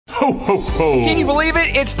Ho, ho, ho. Can you believe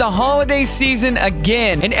it? It's the holiday season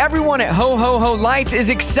again, and everyone at Ho Ho Ho Lights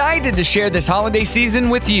is excited to share this holiday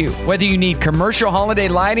season with you. Whether you need commercial holiday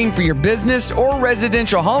lighting for your business or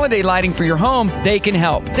residential holiday lighting for your home, they can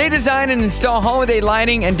help. They design and install holiday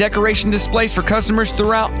lighting and decoration displays for customers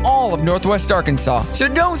throughout all of Northwest Arkansas. So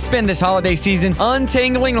don't spend this holiday season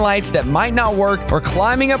untangling lights that might not work or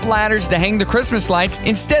climbing up ladders to hang the Christmas lights.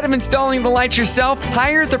 Instead of installing the lights yourself,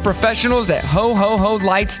 hire the professionals at Ho Ho Ho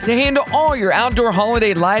Lights to handle all your outdoor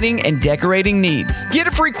holiday lighting and decorating needs. Get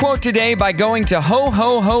a free quote today by going to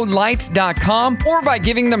hohoholights.com or by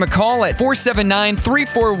giving them a call at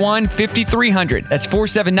 479-341-5300. That's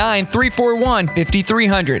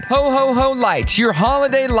 479-341-5300. Ho Ho Ho Lights, your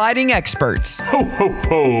holiday lighting experts. Ho, ho,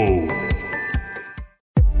 ho.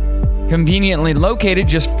 Conveniently located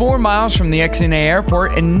just 4 miles from the XNA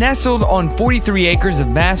Airport and nestled on 43 acres of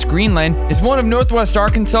vast greenland is one of Northwest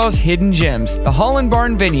Arkansas's hidden gems, the Holland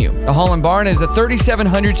Barn venue. The Holland Barn is a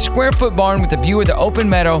 3,700 square foot barn with a view of the open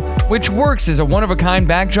meadow, which works as a one-of-a-kind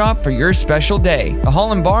backdrop for your special day. The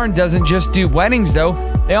Holland Barn doesn't just do weddings, though.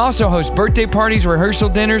 They also host birthday parties, rehearsal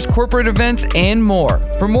dinners, corporate events, and more.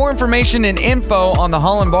 For more information and info on the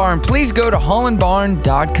Holland Barn, please go to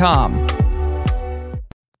hollandbarn.com.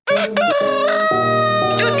 Good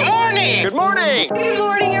morning. Good morning. Good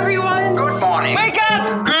morning, everyone. Good morning. Wake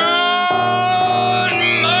up. Good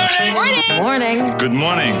morning. Morning. Good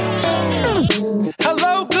morning.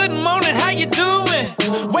 Hello, good morning, how you doing?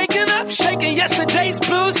 Waking up, shaking yesterday's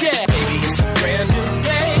blues, yeah. Baby, it's a brand new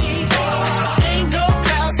day. Ain't no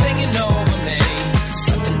clouds hanging over me.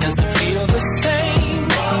 Something doesn't feel the same.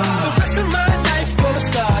 The rest of my life gonna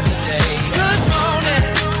start today. Good morning.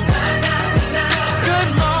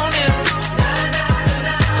 Good morning.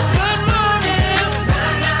 Good morning.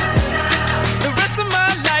 The rest of my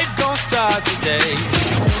life gonna start today.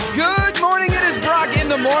 Good morning, it is Brock in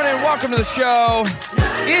the morning. Welcome to the show.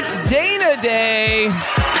 It's Dana Day.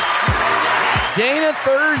 Dana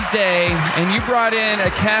Thursday. And you brought in a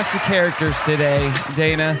cast of characters today,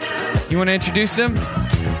 Dana. You want to introduce them?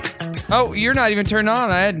 Oh, you're not even turned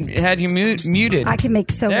on. I had you muted. I can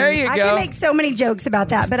make so There many. you I go. can make so many jokes about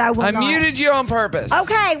that, but I will I not. muted you on purpose.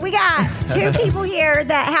 Okay, we got two people here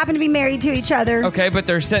that happen to be married to each other. Okay, but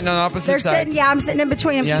they're sitting on opposite They're sides. sitting, I'm sitting in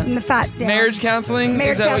between them, Yeah. keeping the fights down. Marriage counseling?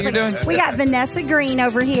 Marriage Is that counseling. what you're doing? We got Vanessa Green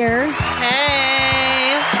over here. Hey.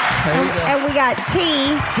 There you go. And we got T.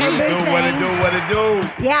 from Booth Thing. What it do?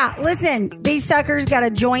 Yeah, listen, these suckers got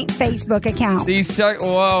a joint Facebook account.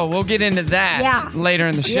 Whoa, we'll get into that Yeah. later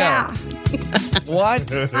in the show. Yeah,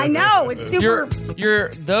 What? I know. It's super. You're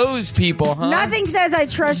those people, huh? Nothing says I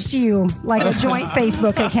trust you like a joint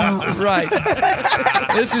Facebook account. Right.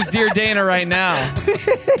 This is Dear Dana right now.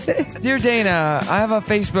 Dear Dana, I have a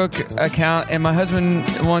Facebook account and my husband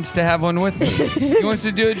wants to have one with me. He wants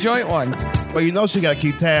to do a joint one. Well, you know she got to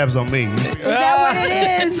keep tabs on me. Is that what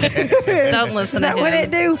it is? Don't listen Is to that what him.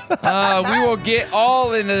 it do? We will get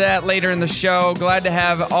all into that later in the show. Glad to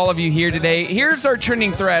have all of you here today. Here's our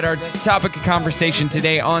trending thread, our topic of conversation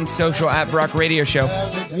today on social at Brock Radio Show.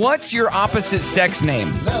 What's your opposite sex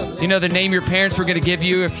name? You know, the name your parents were going to give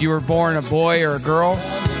you if you were born a boy or a girl?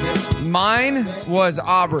 Mine was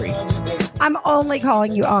Aubrey. I'm only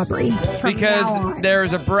calling you Aubrey from Because now on.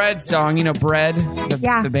 there's a Bread song, you know, Bread,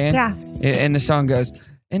 the band? yeah. And the song goes,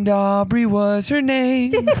 and Aubrey was her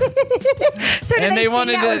name. So did and they they sing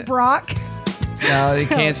wanted that to- with Brock? No, they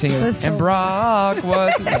can't sing it. That's And so- Brock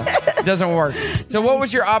was... No, it doesn't work. So what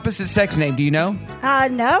was your opposite sex name? Do you know?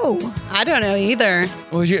 No. I don't know either.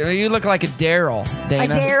 What was you look like a Daryl,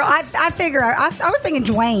 Dana. I figure, I was thinking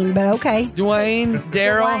Dwayne, but okay. Dwayne,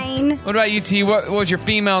 Daryl. Dwayne. What about you, T? What was your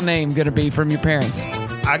female name going to be from your parents?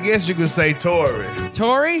 I guess you could say Tori.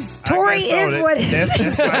 Tori? Tori is what it is.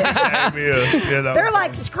 That's what his name is, you know. They're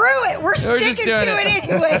like, screw it. We're We're just sticking to doing it it.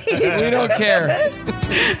 anyway. We don't care.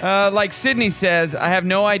 Like Sydney says, I have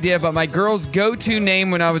no idea, but my girl's go-to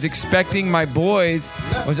name when I was expecting my boys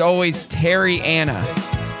was always Terry Anna.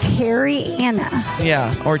 Terry Anna.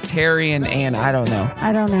 Yeah, or Terry and Anna. I don't know.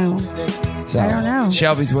 I don't know. So, I don't know.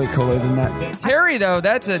 Shelby's way cooler than that. Terry, though,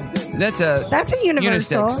 that's a That's a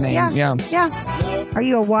universal. unisex name. Yeah. Yeah. Are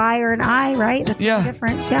you a Y or an I, right? That's Yeah. the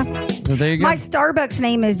difference. Yeah. So there you go. My Starbucks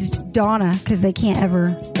name is Donna because they can't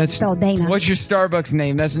ever spell Dana. What's your Starbucks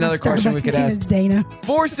name? That's another question we Starbucks could name ask. is Dana.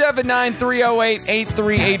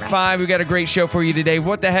 479-308-8385. We got a great show for you today.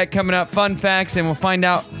 What the heck coming up? Fun facts, and we'll find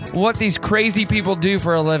out what these crazy people do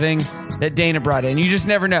for a living that Dana brought in. You just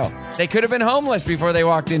never know. They could have been homeless before they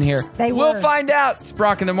walked in here. We'll find out. It's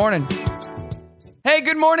Brock in the morning. Hey,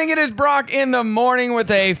 good morning. It is Brock in the morning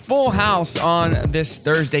with a full house on this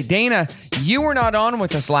Thursday. Dana, you were not on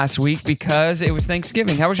with us last week because it was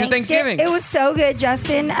Thanksgiving. How was your Thanksgiving? It was so good,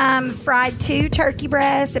 Justin. Fried 2 turkey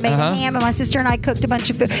breasts, a bacon ham, and my sister and I cooked a bunch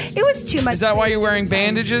of food. It was too much. Is that why food. you're wearing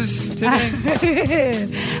bandages today?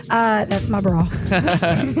 That's my bra.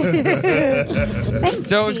 Thanks,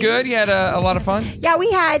 So it was good? You had a lot of fun? Yeah,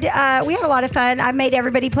 we had a lot of fun. I made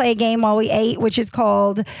everybody play a game while we ate, which is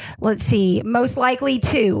called, let's see, Most Likely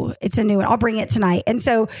To. It's a new one. I'll bring it tonight. And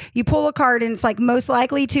so you pull a card and it's like most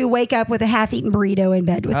likely to wake up with a half-eaten burrito in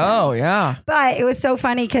bed with them. Oh, yeah. But it was so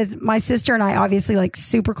funny because my sister and I obviously like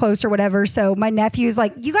super close or whatever. So my nephew's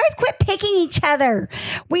like, you guys quit picking each other.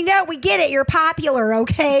 We know, we get it. You're popular,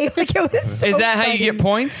 okay? Like it was so Is that how you funny. get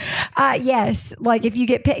points? Yes. Like if you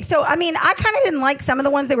get picked. So, I mean, I kind of didn't like some of the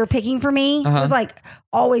ones they were picking for me. It was like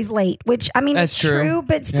always late, which I mean, That's it's true. true,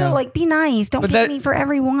 but still Yeah. like be nice. Don't pick me for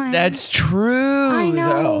everyone. That's true. I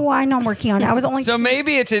know. though. I know I'm working on it. I was only So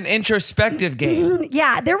maybe it's an introspective game.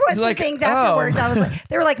 yeah, there was some Like, things afterwards. I was like,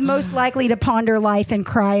 they were like most likely to ponder life and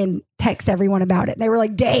cry and text everyone about it. They were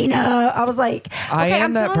like, Dana. I was like, I am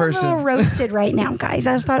I'm that feeling person. a little roasted right now, guys.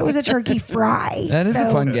 I thought it was a turkey fry. That is a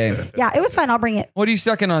So, fun game. Yeah, it was fun. I'll bring it. What are you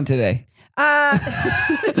sucking on today?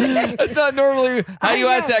 That's not normally how you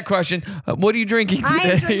ask that question. What are you drinking I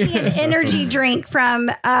today? am drinking an energy drink from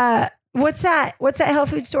what's that? What's that health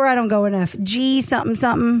food store? I don't go enough. G something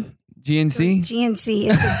something. GNC? GNC.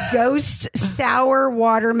 It's a Ghost Sour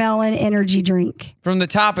Watermelon Energy Drink. From the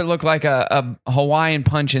top, it looked like a Hawaiian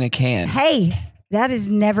punch in a can. Hey, that is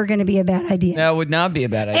never going to be a bad idea. That would not be a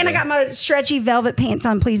bad idea. And I got my stretchy velvet pants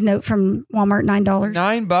on. Please note from Walmart, $9.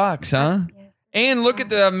 $9, huh? And look at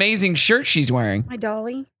the amazing shirt she's wearing. My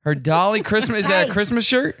dolly. Her Dolly Christmas. Is that a Hey. Christmas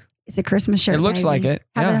shirt? It's a Christmas shirt. It looks baby. like it.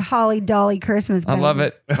 Have Yeah. a holly dolly Christmas. I Baby. love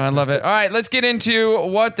it. I love it. All right, let's get into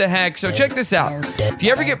what the heck. So check this out. If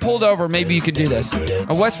you ever get pulled over, maybe you could do this.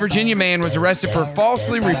 A West Virginia man was arrested for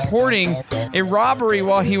falsely reporting a robbery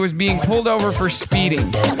while he was being pulled over for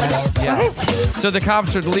speeding. Yeah. What? So the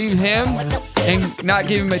cops would leave him and not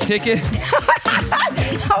give him a ticket.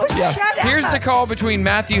 Oh, shut up. Here's the call between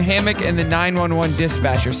Matthew Hammock and the 911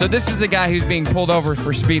 dispatcher. So this is the guy who's being pulled over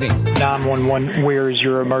for speeding. 911, where is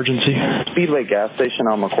your emergency? Speedway gas station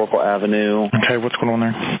on McCorkle Avenue. Okay, what's going on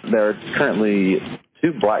there? There are currently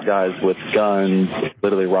 2 black guys with guns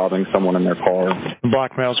literally robbing someone in their car.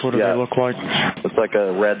 Black males, what do Yeah. they look like? It's like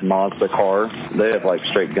a red Mazda car. They have like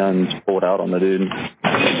straight guns pulled out on the dude. All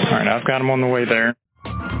right, I've got them on the way there.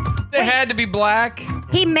 They had to be black.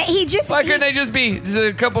 He just Why couldn't they just be just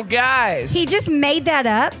a couple guys? he just made that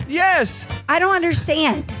up. Yes. I don't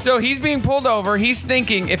understand. So he's being pulled over. He's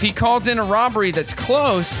thinking if he calls in a robbery that's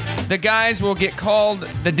close, the guys will get called.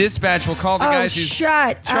 The dispatch will call the guys who's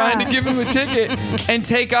shut trying up. to give him a ticket and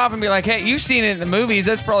take off and be like, hey, you've seen it in the movies.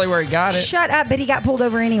 That's probably where he got it. Shut up, but he got pulled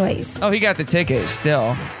over anyways. Oh, he got the ticket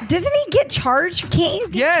still. Doesn't he get charged? Can't you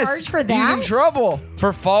get charged for that? He's in trouble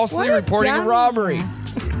for falsely What a reporting a dummy. robbery.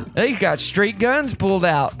 He got straight guns pulled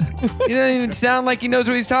out. He doesn't even sound like he knows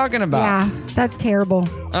what he's talking about. Yeah, that's terrible.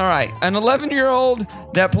 All right. An 11-year-old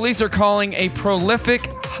that police are calling a prolific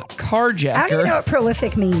carjacker. I don't even know what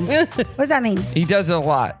prolific means. What does that mean? He does it a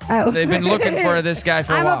lot. Oh. They've been looking for this guy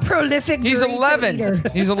for a I'm while. a prolific He's burrito 11. eater.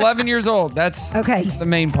 He's 11 years old. That's Okay. the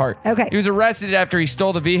main part. Okay. He was arrested after he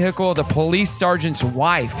stole the vehicle of the police sergeant's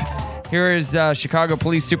wife. Here is Chicago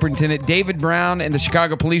Police Superintendent David Brown and the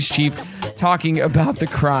Chicago Police Chief talking about the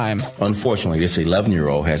crime. Unfortunately, this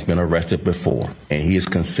 11-year-old has been arrested before, and he is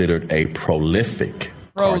considered a prolific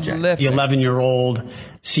carjacker. The 11-year-old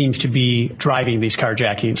seems to be driving these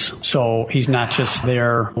carjackings, so he's not just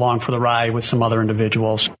there along for the ride with some other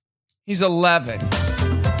individuals. He's 11.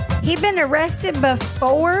 He been arrested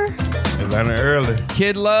before? Atlanta early.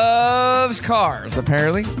 Kid loves cars,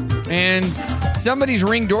 apparently. And somebody's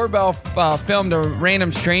Ring doorbell filmed a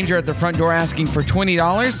random stranger at the front door asking for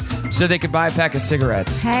 $20 so they could buy a pack of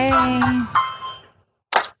cigarettes. Hey.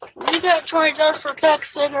 You got $20 for a pack of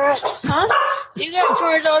cigarettes, huh? You got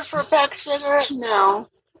 $20 for a pack of cigarettes? No.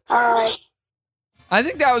 All right. I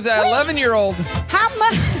think that was an 11-year-old. How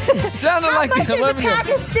much? Sounded How like much the is a 11-year-old. pack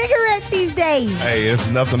of cigarettes these days? Hey, it's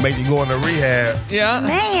enough to make you go into rehab. Yeah.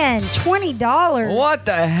 Man, $20. What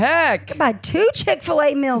the heck? Buy 2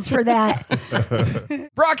 Chick-fil-A meals for that.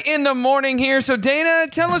 Brock in the morning here. So, Dana,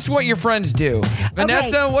 tell us what your friends do.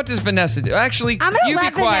 Vanessa, what does Vanessa do? Actually, I'm gonna you be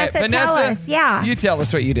let quiet. Vanessa tell us, yeah. You tell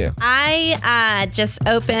us what you do. I just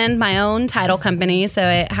opened my own title company, so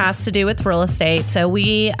it has to do with real estate. So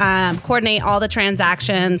we coordinate all the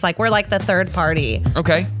transactions. Like we're like the third party.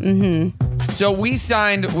 Okay. Mm-hmm. So we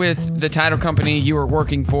signed with the title company you were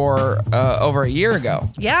working for over a year ago.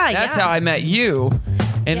 Yeah, That's yeah. how I met you.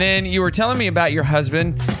 And then you were telling me about your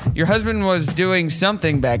husband Your husband was doing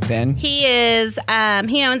something back then. He is.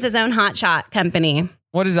 He owns his own hot shot company.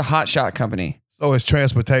 What is a hot shot company? So it's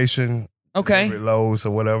transportation. Okay. Loads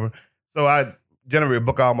or whatever. So I generally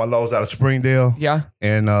book all my loads out of Springdale. Yeah.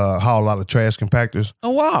 And haul a lot of trash compactors. Oh,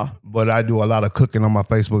 wow. But I do a lot of cooking on my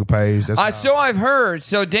Facebook page. So I've heard.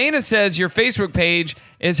 So Dana says your Facebook page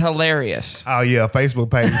is hilarious. Oh, yeah.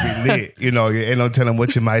 Facebook page be lit. You know, ain't no telling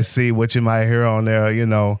what you might see, what you might hear on there, you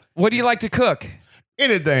know. What do you like to cook?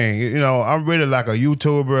 Anything. You know, I'm really like a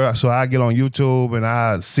YouTuber. So I get on YouTube and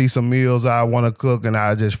I see some meals I want to cook and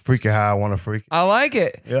I just freak it how I want to freak it. I like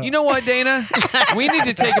it. Yeah. You know what, Dana? We need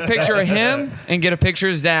to take a picture of him and get a picture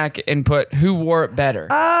of Zach and put who wore it better.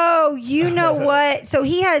 Oh, you know what? So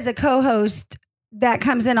he has a co-host that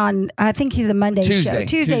comes in on, I think he's a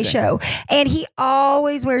Tuesday show. And he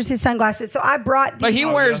always wears his sunglasses. So I brought these. But he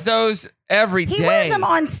wears those every day. He wears them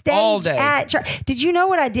on stage all day. at church. Did you know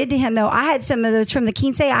what I did to him though? I had some of those from the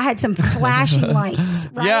Quince. I had some flashing lights.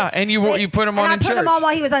 Right? Yeah, and you put them on in I put them on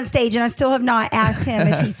while he was on stage, and I still have not asked him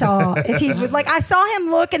if he saw. If he would like, I saw him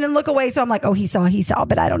look and then look away, so I'm like, oh, he saw,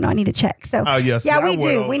 but I don't know. I need to check. So yes, yeah, we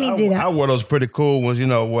do. We need to do that. I wear those pretty cool ones, you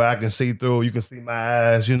know, where I can see through. You can see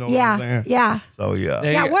my eyes. You know what I'm saying? Yeah. So yeah.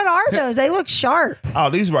 Yeah. What are those? They look sharp. Oh,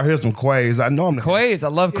 these right here are some Quays. I normally Quays. I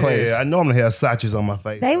love Quays. Yeah, I normally have Saatchis on my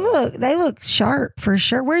face. They look sharp for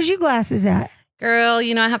sure. Where's your glasses at? Girl,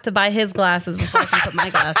 you know I have to buy his glasses before I can put my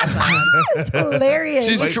glasses on. That's hilarious.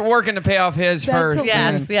 She's working to pay off his first.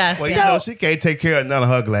 Yes. Well, you know, she can't take care of none of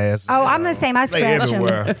her glasses. Oh, I'm the same. I scratch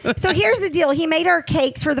everywhere. him. So here's the deal. He made our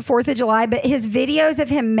cakes for the 4th of July, but his videos of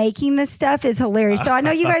him making this stuff is hilarious. So I know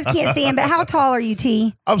you guys can't see him, but how tall are you,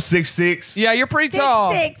 T? I'm 6'6". Yeah, you're pretty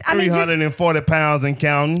tall. 6'6". I mean, 340 pounds and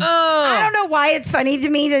counting. I don't know why it's funny to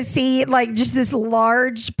me to see like just this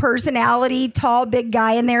large personality, tall, big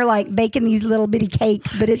guy in there like baking these little bitty cakes,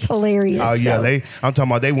 but it's hilarious. Oh, yeah. So. I'm talking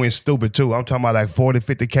about they went stupid, too. I'm talking about like 40,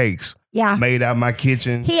 50 cakes. Yeah. Made out of my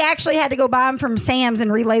kitchen. He actually had to go buy them from Sam's and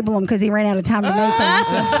relabel them because he ran out of time to make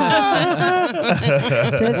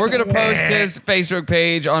them. We're going to post his Facebook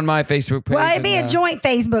page on my Facebook page. Well, it'd be a joint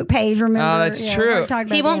Facebook page, remember? Oh, that's true.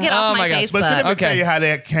 He won't get off my Facebook. But let me tell you how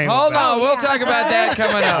that came Hold about. on. We'll talk about that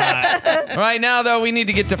coming up. Right now, though, we need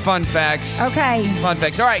to get to fun facts. Okay. Fun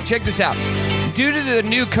facts. All right, check this out. Due to the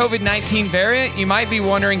new COVID-19 variant, you might be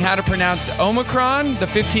wondering how to pronounce Omicron, the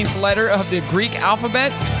 15th letter of the Greek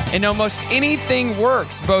alphabet, and almost anything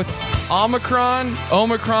works. Both Omicron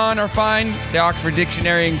are fine. The Oxford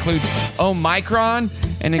Dictionary includes Omicron,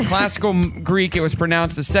 and in classical Greek, it was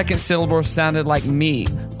pronounced the second syllable sounded like me,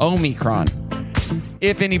 Omicron,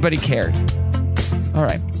 if anybody cared. All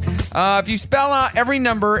right. If you spell out every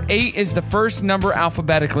number, 8 is the first number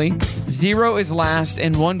alphabetically, 0 is last,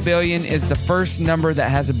 and 1 billion is the first number that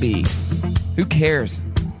has a B. Who cares?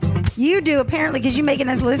 You do, apparently, because you're making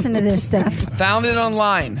us listen to this stuff. Found it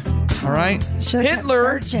online. All right.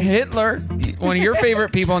 Hitler, one of your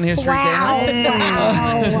favorite people in history, Dana.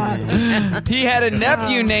 He had a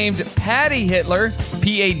nephew named Paddy Hitler,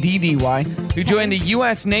 Paddy, who joined the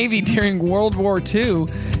U.S. Navy during World War II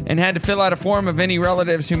and had to fill out a form of any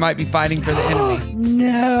relatives who might be fighting for the enemy.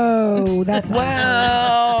 No, that's my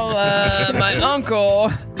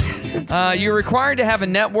uncle. You're required to have a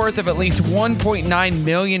net worth of at least $1.9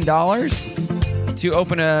 million to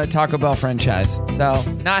open a Taco Bell franchise. So,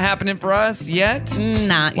 not happening for us yet.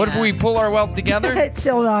 Not What yet. if we pull our wealth together? It's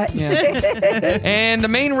still not. Yeah. And the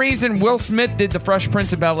main reason Will Smith did The Fresh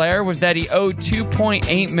Prince of Bel-Air was that he owed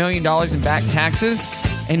 $2.8 million in back taxes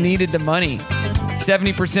and needed the money.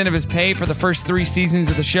 70% of his pay for the first 3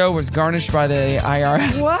 seasons of the show was garnished by the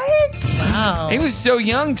IRS. What? Wow. He was so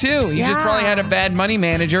young, too. He just probably had a bad money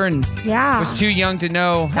manager and was too young to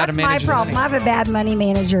know how to That's my manage problem. I money. have a bad money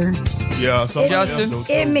manager. Yeah, so Justin?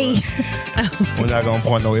 In me. We're not going to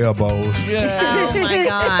point no elbows. Oh, my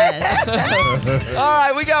God. All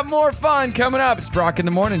right, we got more fun coming up. It's Brock in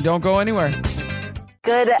the Morning. Don't go anywhere.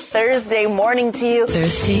 Good Thursday morning to you.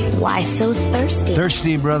 Thirsty? Why so thirsty?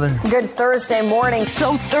 Thirsty, brother. Good Thursday morning.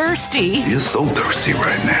 So thirsty. You're so thirsty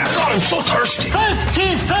right now. God, I'm so thirsty. Thirsty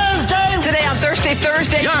Thursday. Today on Thirsty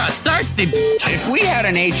Thursday. You're a thirsty. If we had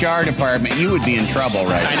an HR department, you would be in trouble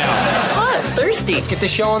right now. Fun. Thirsty. Let's get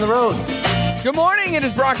this show on the road. Good morning. It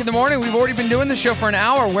is Brock in the Morning. We've already been doing the show for an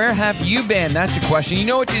hour. Where have you been? That's the question. You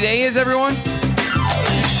know what today is, everyone?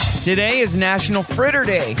 Today is National Fritter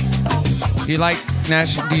Day. Do you like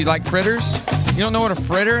fritters? You don't know what a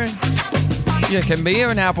fritter is? Yeah, it can be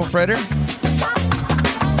an apple fritter.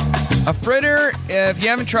 A fritter, if you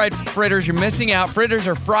haven't tried fritters, you're missing out. Fritters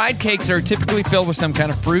are fried cakes that are typically filled with some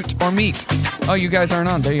kind of fruit or meat. Oh, you guys aren't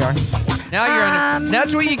on. There you are. Now you're under.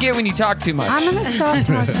 That's what you get when you talk too much. I'm gonna stop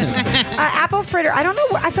talking. Apple fritter. I don't know.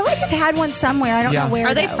 I feel like I've had one somewhere. I don't know where.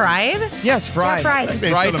 Are they though. fried? Yes, fried. They're fried.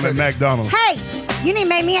 They sell them at McDonald's. Hey, you need to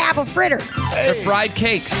make me an apple fritter. They're fried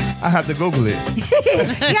cakes. I have to Google it. You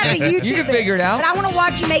have to YouTube You can figure it out. But I want to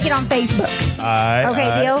watch you make it on Facebook. All right.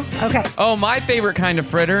 Okay, deal? Okay. Oh, my favorite kind of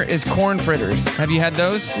fritter is corn fritters. Have you had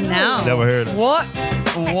those? No. Never heard of it. What?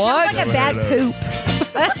 What? Like a bad poop.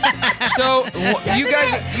 So you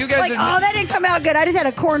guys, Like, oh, that didn't come out good. I just had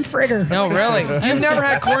a corn fritter. No, really? You've never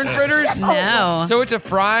had corn fritters? No. So it's a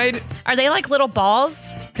fried. Are they like little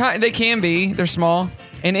balls? They can be. They're small.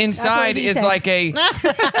 And inside he is said. like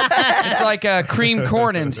it's like a cream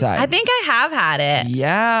corn inside. I think I have had it.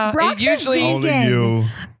 Yeah. Brock's It usually. a Only vegan. you.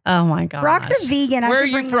 Oh my god. Brock's a vegan. I Where should are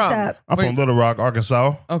you bring this from? up. I'm from Little Rock,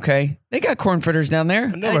 Arkansas. Okay. They got corn fritters down there.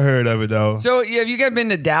 Never heard of it though. So have you guys been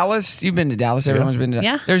to Dallas? You've been to Dallas. Everyone's been to.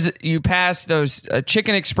 Yeah. You pass those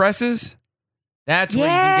chicken expresses. That's where you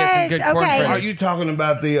can get some good Yes, corn okay. fritters. Are you talking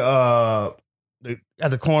about the at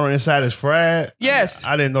the corner inside is fried? Yes.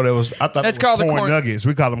 I didn't know there was. I thought That's it was called the corn corn- nuggets.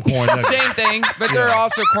 We call them corn nuggets. Same thing, but they're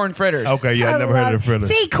also corn fritters. Okay, yeah, I never heard of the fritters.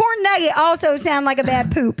 See, corn nugget also sound like a bad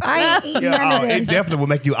poop. I ain't eating none of it this. definitely will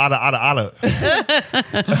make you outta.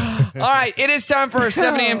 All right, it is time for our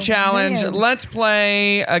 7 a.m. challenge. man. Let's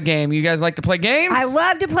play a game. You guys like to play games? I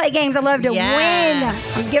love to play games. I love to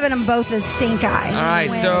Yes. win. I'm giving them both a stink eye. All right,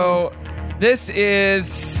 Win. so this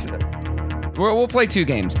is. We'll play 2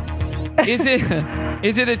 games. Is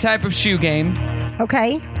it a type of shoe game?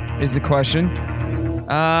 Okay. Is the question.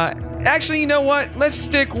 Actually, you know what? Let's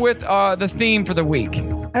stick with the theme for the week.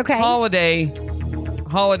 Okay. Holiday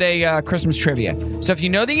Christmas trivia. So if you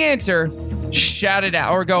know the answer, shout it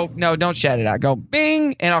out. Or don't shout it out. Go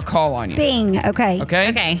bing, and I'll call on you. Bing. Okay. Okay?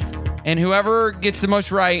 Okay. And whoever gets the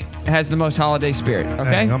most right has the most holiday spirit.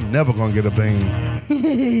 Okay? Dang, I'm never gonna get a bing.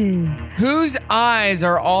 Whose eyes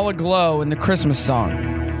are all aglow in the Christmas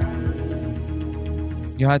song?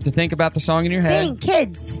 You'll have to think about the song in your head. Bing.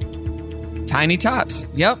 Kids. Tiny Tots.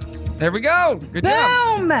 Yep. There we go. Good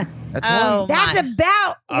job. Boom. That's Oh, one. That's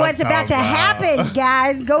about what's about to happen,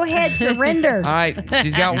 guys. Go ahead, surrender. All right.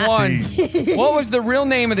 She's got one. What was the real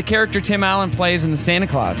name of the character Tim Allen plays in The Santa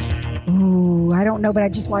Claus? Ooh, I don't know, but I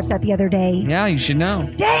just watched that the other day. Yeah, you should know.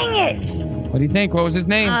 Dang it. What do you think? What was his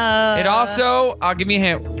name? It also, I'll give you a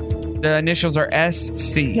hint. The initials are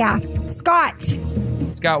SC. Yeah. Scott.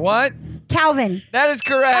 Scott what? Calvin. That is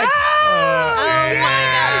correct. Oh my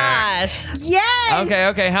gosh. Yes.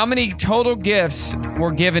 Okay. How many total gifts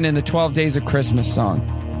were given in the 12 Days of Christmas song?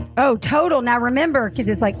 Oh, total. Now remember, because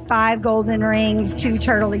it's like 5 golden rings, 2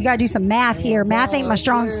 turtles. You got to do some math here. Math ain't my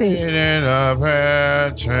strong suit.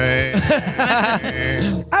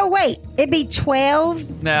 Oh, wait. It'd be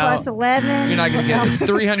 12 No. plus 11. You're not going to get it. It's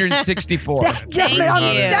 364. Damn it,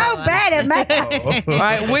 I'm so bad at math. All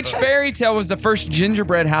right, which fairy tale was the first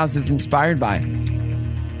gingerbread houses inspired by?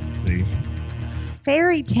 See,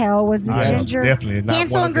 Fairy tale was the I am ginger. definitely not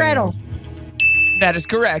Hansel one and of them. Gretel. That is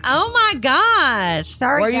correct. Oh my gosh.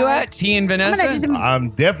 Sorry, Where are you guys. at, T and I'm Vanessa? gonna just- I'm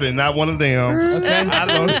definitely not one of them. Okay. I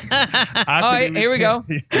don't. All right, here we go.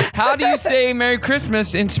 How do you say Merry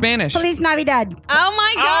Christmas in Spanish? Feliz Navidad. Oh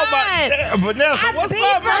my god. Damn, Vanessa, what's Beat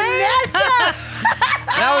up, Vanessa.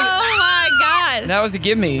 Oh my gosh. That was a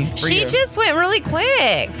give me. for She you. just went really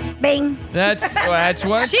quick. Bing. That's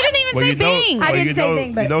what. She didn't even Well, say you know, bing. I well, didn't you say know,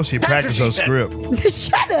 bing, but you know she practiced her script.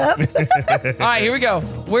 Shut up. All right, here we go.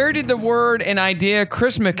 Where did the word and idea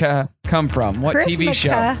Chrismica come from? What TV show?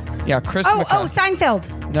 Chrismica? Yeah, Chrismica. Oh,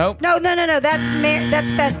 Seinfeld. Nope. No.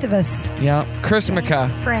 That's Festivus. Yeah,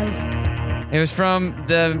 Chrismica. Friends. It was from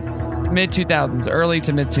the mid 2000s, early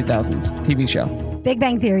to mid 2000s TV show. Big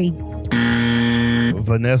Bang Theory.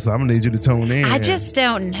 Vanessa, I'm gonna need you to tune in. I just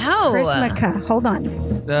don't know. Chrismica. Hold on.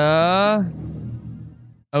 The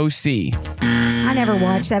OC. I never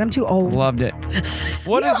watched that. I'm too old. Loved it.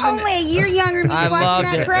 What You're is the- only a year younger than me I watching loved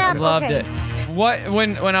that it. crap. Loved Okay. it. What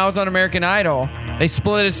when I was on American Idol, they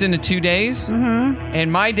split us into 2 days,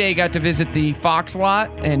 and my day got to visit the Fox lot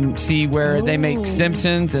and see where they make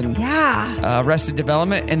Simpsons and Yeah. Arrested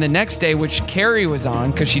Development, and the next day, which Carrie was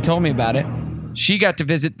on because she told me about it, she got to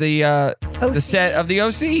visit the set of the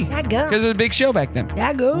OC That go. because it was a big show back then.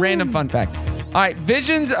 That go. Random fun fact. All right,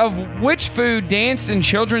 visions of which food dance in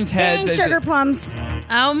children's heads? Bing, as sugar it- plums.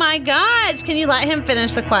 Oh my gosh. Can you let him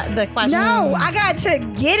finish the question? No, I got to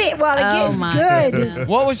get it while it Oh gets my good.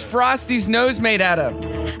 What was Frosty's nose made out of?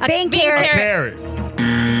 Bing carrot. Carrot.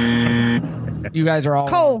 You guys are all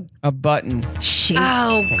Coal. a button. Shoot.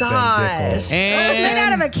 Oh Dicko. gosh. It's made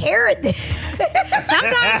out of And a carrot.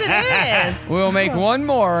 Sometimes it is. we'll make one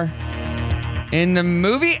more. In the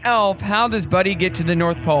movie Elf, how does Buddy get to the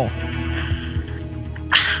North Pole?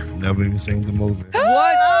 never even seen the movie.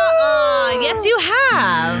 What? Yes, you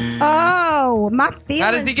have. Oh, my feelings.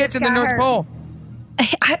 How does he get just to the got North hurt. Pole?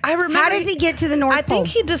 I remember. How does he get to the North I Pole? think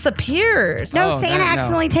he disappears. No, Oh, Santa no.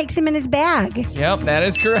 accidentally takes him in his bag. Yep, that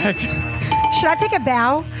is correct. Should I take a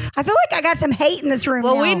bow? I feel like I got some hate in this room.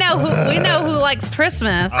 Well, now. we know who likes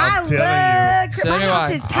Christmas. I I'm telling love. So My do house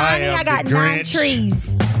I. is tiny. am I got the 9 Grinch.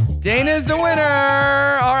 trees. Dana's the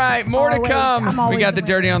winner. All right, more Always. to come. I'm always We got the the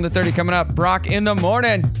Dirty on the 30 coming up. Brock in the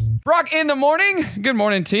morning. Brock in the morning. Good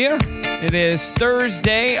morning to you. It is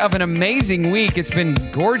Thursday of an amazing week. It's been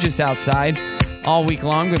gorgeous outside all week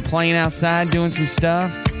long. Been playing outside, doing some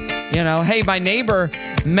stuff. You know, hey, my neighbor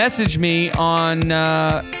messaged me on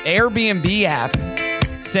Airbnb app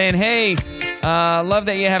saying, hey, love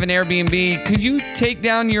that you have an Airbnb. Could you take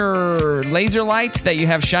down your laser lights that you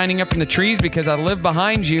have shining up in the trees? Because I live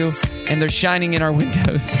behind you and they're shining in our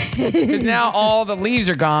windows. Because now all the leaves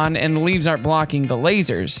are gone and the leaves aren't blocking the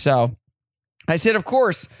lasers. So I said, of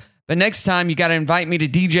course, but next time you got to invite me to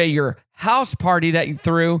DJ your house party that you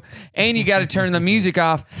threw, and you got to turn the music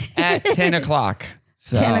off at 10 o'clock.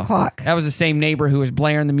 So 10 o'clock. That was the same neighbor who was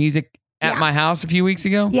blaring the music at my house a few weeks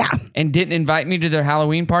ago. Yeah. And didn't invite me to their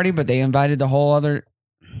Halloween party, but they invited the whole other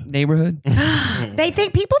neighborhood.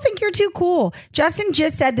 People think you're too cool. Justin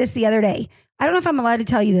just said this the other day. I don't know if I'm allowed to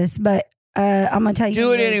tell you this, but I'm gonna tell you.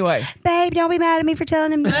 Do it anyways. anyway. Babe, don't be mad at me for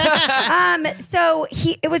telling him. So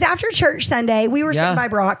it was after church Sunday. We were sitting by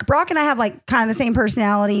Brock. Brock and I have like kind of the same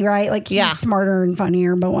personality, right? Like he's smarter and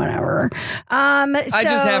funnier, but whatever. I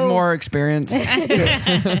just have more experience.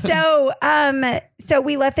 So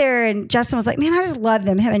we left there and Justin was like, man, I just love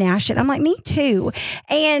them, him and Ashton. I'm like, me too.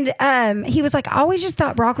 And he was like, I always just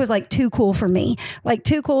thought Brock was like too cool for me. Like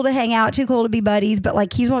too cool to hang out, too cool to be buddies, but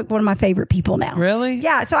like he's like one of my favorite people now. Really?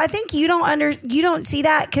 Yeah. So I think you don't see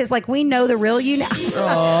that because like we know the real you now.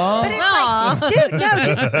 But it's like, dude,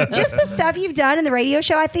 no, just the stuff you've done in the radio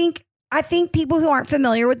show, I think people who aren't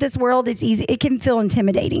familiar with this world, it's easy. It can feel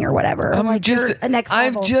intimidating or whatever. I'm like just you're a next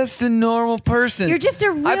level. I'm just a normal person. You're just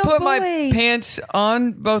a real I put my boy. pants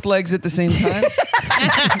on both legs at the same time.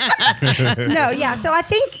 No, yeah. So I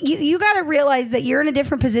think you got to realize that you're in a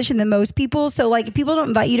different position than most people. So like, if people don't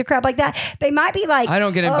invite you to crap like that, they might be like, I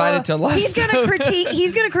don't get invited to a lot of He's gonna stuff.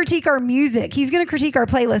 He's gonna critique our music. He's gonna critique our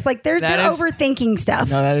playlist. Like they're overthinking stuff.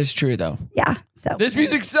 No, that is true though. Yeah. So this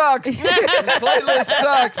music sucks. This playlist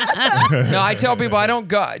sucks. No, I tell people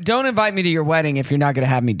don't invite me to your wedding if you're not going to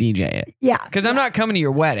have me DJ it. Yeah. Because I'm not coming to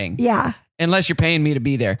your wedding. Yeah. Unless you're paying me to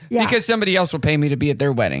be there. Yeah. Because somebody else will pay me to be at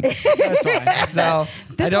their wedding. That's why. So I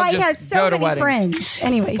That's don't why he just has so go to many weddings. friends.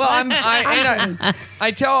 Anyways. Well,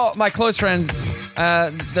 I tell my close friends,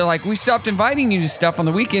 they're like, we stopped inviting you to stuff on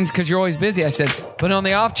the weekends because you're always busy. I said, but on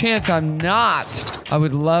the off chance I'm not, I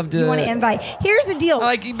would love to. You want to invite. Here's the deal. But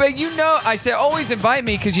I said, always invite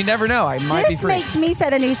me because you never know. I might be This free. makes me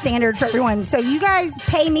set a new standard for everyone. So you guys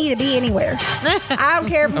pay me to be anywhere. I don't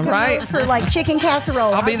care if you come Right. over for like chicken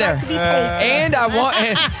casserole. I'll be I'd there. like to be paid. And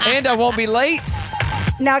I won't be late.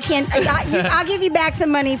 No, Ken, I'll give you back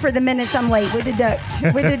some money for the minutes I'm late. We deduct.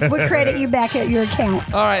 We credit you back at your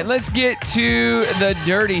account. All right, let's get to the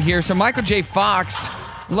dirty here. So Michael J. Fox,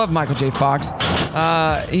 love Michael J. Fox.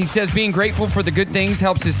 He says being grateful for the good things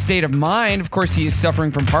helps his state of mind. Of course, he is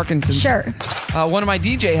suffering from Parkinson's. Sure. One of my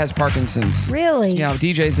DJ has Parkinson's. Really? Yeah,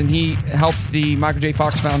 DJs, and he helps the Michael J.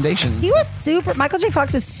 Fox Foundation. Michael J.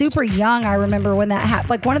 Fox was super young, I remember when that happened.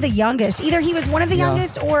 Like one of the youngest. Either he was one of the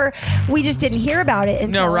youngest or we just didn't hear about it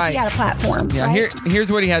until he had a platform. Yeah, right? here's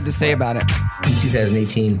what he had to say about it. In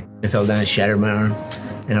 2018, I fell down and shattered my arm,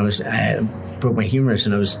 and I broke my humerus,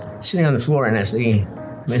 and I was sitting on the floor, and I was thinking,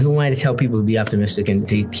 man, who am I to tell people to be optimistic and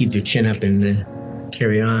to keep their chin up and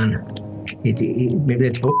carry on? Maybe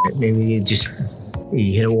that's bullshit. Maybe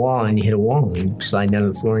you hit a wall and you slide down to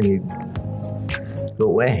the floor and you go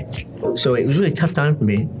away. So it was a really tough time for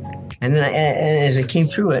me. And then as I came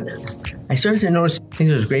through it, I started to notice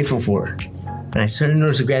things I was grateful for. And I started to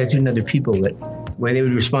notice the gratitude in other people, that where they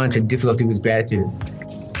would respond to difficulty with gratitude.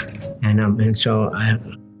 And so I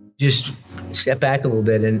just step back a little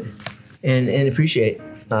bit and appreciate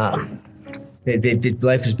that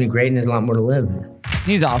life has been great and there's a lot more to live.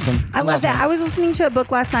 He's awesome. I love that. I was listening to a book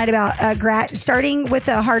last night about starting with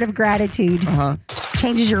a heart of gratitude.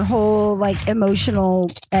 Changes your whole like emotional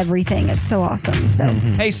everything. It's so awesome. So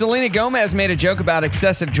Hey, Selena Gomez made a joke about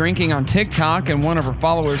excessive drinking on TikTok, and one of her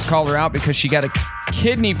followers called her out because she got a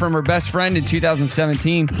kidney from her best friend in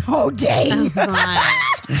 2017. Oh, dang.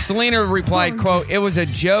 And Selena replied, quote, "It was a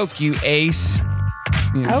joke, you ace."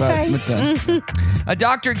 You know, Okay. but a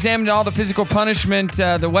doctor examined all the physical punishment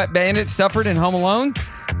the wet bandit suffered in Home Alone.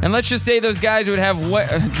 And let's just say those guys would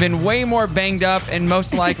have been way more banged up and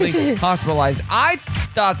most likely hospitalized. I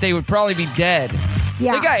thought they would probably be dead.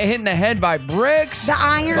 Yeah. They got hit in the head by bricks. The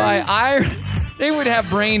iron. By iron. They would have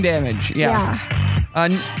brain damage. Yeah.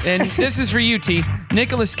 And this is for you, T.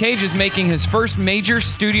 Nicolas Cage is making his first major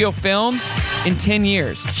studio film in 10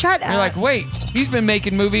 years. Shut up. You're like, wait, he's been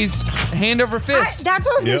making movies hand over fist. That's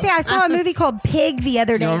what I was going to say. I saw a movie called Pig the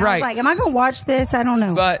other day. No, and right. I was like, am I going to watch this? I don't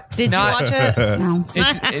know. But Did you watch it? No.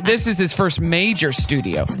 This is his first major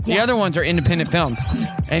studio. The other ones are independent films.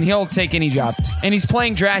 And he'll take any job. And he's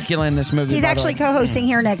playing Dracula in this movie. He's actually co-hosting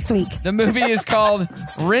here next week. The movie is called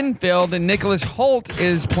Renfield, and Nicholas Hoult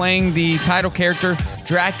is playing the title character,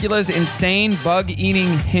 Dracula's insane bug-eating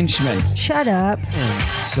henchman. Shut up.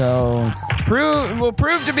 So, will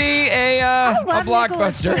prove to be a Nicolas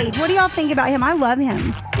blockbuster. Cage. What do y'all think about him? I love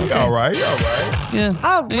him. All right. Yeah.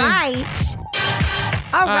 All right.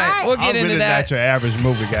 All right. We'll get I'm into really that. not your average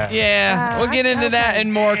movie guy. Yeah, we'll get into that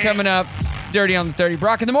and more coming up. It's Dirty on the 30.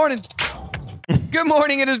 Brock in the morning. Good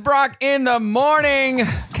morning. It is Brock in the morning.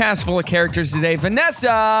 Cast full of characters today.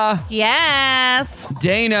 Vanessa. Yes.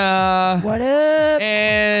 Dana. What up?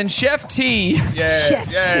 And Chef T. Chef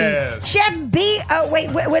T. Chef B. Oh,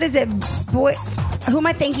 wait. What is it? Boy. Who am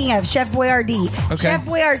I thinking of? Chef Boyardee. Okay. Chef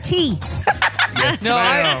Boyardee. No,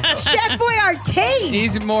 Chef Boyardee.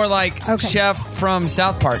 He's more like Chef from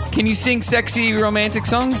South Park. Can you sing sexy romantic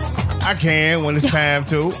songs? I can when it's time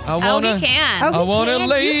to. I wanna, he can. I wanna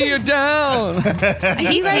lay you down.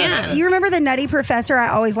 You guys, you remember the Nutty Professor? I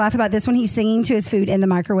always laugh about this when he's singing to his food in the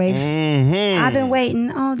microwave. Mm-hmm. I've been waiting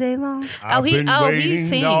all day long. He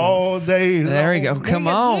sings. All day long. There we go. Come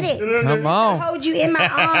on. Get it. Come on. Hold you in my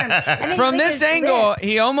arms. And then From you lick this his angle, lips.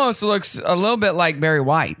 he almost looks a little bit like Barry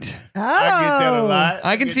White. Oh. I get that a lot.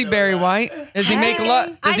 I can see Barry White. Does he make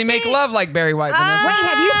love? Does he make love like Barry White? Vanessa? Wait,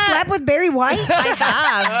 have you slept with Barry White? I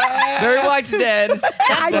have. Barry White's dead.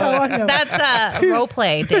 I know. That's role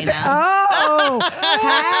play, Dana. Oh.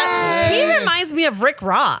 He Hey. reminds me of Rick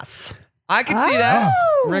Ross. I can see that.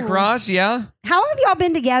 Oh. Rick Ross, yeah. How long have y'all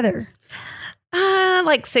been together?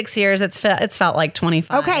 Like 6 years. It's felt like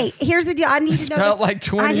 25. Okay, here's the deal. I need to know. felt like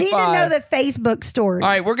I need to 25. know the Facebook story. All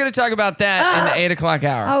right, we're going to talk about that in the 8 o'clock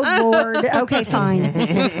hour. Oh Lord. Okay, fine.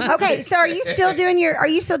 Okay, so are you still doing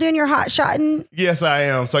your hot shotting? Yes, I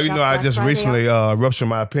am. So, I just recently ruptured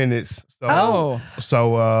my appendix.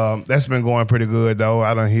 So that's been going pretty good, though.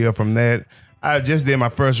 I don't hear from that. I just did my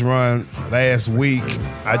first run last week.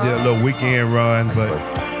 I did a little weekend run, but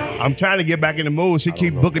I'm trying to get back in the mood. She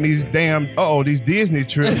keep booking these these Disney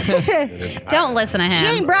trips. Don't listen to him. She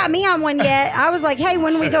ain't brought me on one yet. I was like, hey,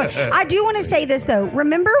 when we go? I do want to say this though.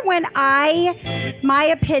 Remember when my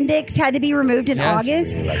appendix had to be removed in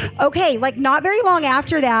August? Okay, like not very long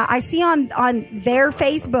after that, I see on their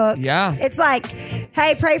Facebook. Yeah. It's like,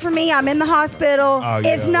 hey, pray for me. I'm in the hospital.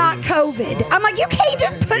 It's not COVID. I'm like, you can't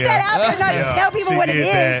just put that out there and not tell people what it is.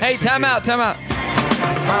 Hey, time out.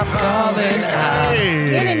 Darling,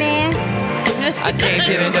 Get in there. I can't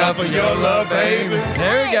get enough of your love, baby.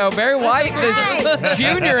 There we go. Barry White, this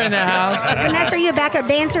junior in the house. Vanessa, are you a backup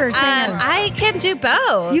dancer or singer? I can do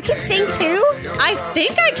both. You can sing too? I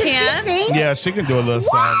think I can. She sing? Yeah, she can do a little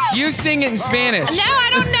song. You sing it in Spanish. No, I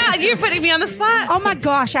don't know. You're putting me on the spot. Oh my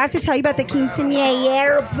gosh, I have to tell you about the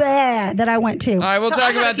quinceañera that I went to. All right, we'll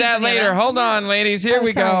talk about that later. Hold on, ladies. Here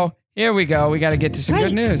we go. Here we go. We got to get to some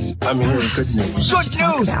good news. I'm here with good news. Good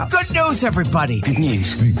news. Good news, everybody. Good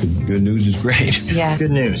news. Good news is great. Yeah.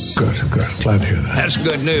 Good news. Good. Glad to hear that. That's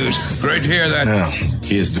good news. Great to hear that. Now,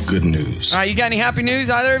 here's the good news. All right, you got any happy news,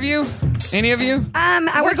 either of you? Any of you?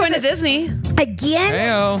 We're going to Disney. Again?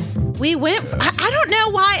 Heyo. We went. I don't know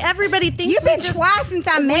why everybody thinks You've been twice since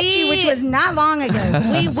I met you, which was not long ago.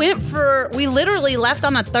 We literally left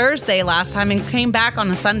on a Thursday last time and came back on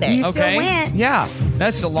a Sunday. You still went. Yeah,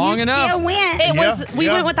 that's long enough. Still went. It was. We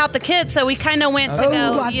went without the kids, so we kind of went to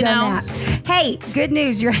go. I've done that. Hey, good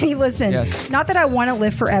news. You ready? Listen. Yes. Not that I want to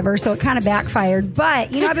live forever, so it kind of backfired.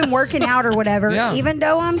 But I've been working out or whatever. Yeah. Even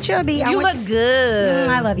though I'm chubby, You look good.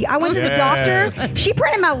 I love you. I went to the doctor. She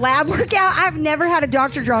printed my lab workout. I've never had a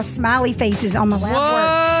doctor draw smiley faces on my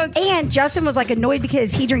lab work. And Justin was like annoyed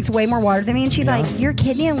because he drinks way more water than me. And she's like, your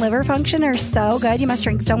kidney and liver function are so good. You must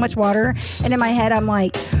drink so much water. And in my head, I'm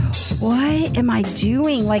like, what am I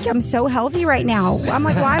doing? Like, I'm so healthy right now. I'm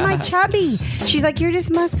like, why am I chubby? She's like, you're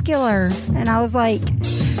just muscular. And I was like,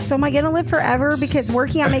 so am I going to live forever? Because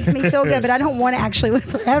working out makes me feel good, but I don't want to actually live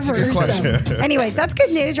forever. That's a good question. So, anyways, that's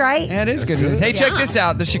good news, right? Yeah, it is good news. Hey, check this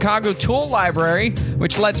out. The Chicago Tool Library,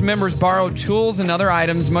 which lets members borrow tools and other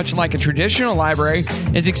items much like a traditional library,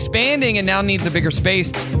 is expanding and now needs a bigger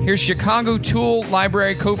space. Here's Chicago Tool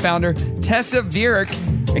Library co-founder Tessa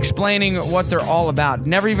Vierik explaining what they're all about.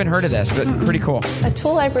 Never even heard of this, but pretty cool. A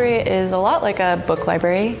tool library is a lot like a book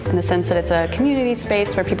library in the sense that it's a community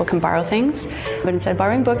space where people can borrow things. But instead of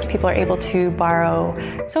borrowing books, people are able to borrow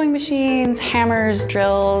sewing machines, hammers,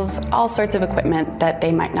 drills, all sorts of equipment that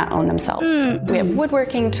they might not own themselves. We have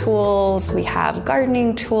woodworking tools, we have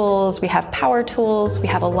gardening tools, we have power tools, we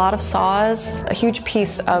have a lot of saws. A huge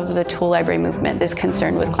piece of the tool library movement is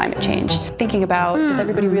concerned with climate change. Thinking about, does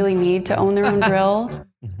everybody really need to own their own drill?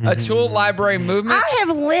 A tool library movement? I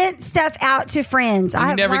have lent stuff out to friends. I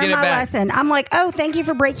have never learned get it my back. lesson. I'm like, oh, thank you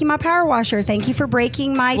for breaking my power washer. Thank you for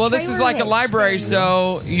breaking my Well, this is trailer like a hitch library, thing.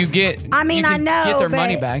 so you get. I mean, you can I know. get their but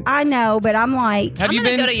money back. I know, but I'm like, Have you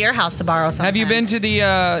been go to your house to borrow something? Have you been to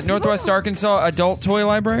the Northwest Arkansas Adult Toy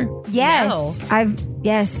Library? yes,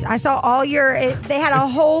 Yes, I saw all your. They had a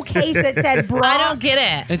whole case that said Brock. I don't get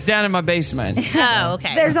it. It's down in my basement. Oh,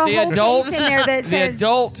 okay. There's a The whole adult- case in there that the says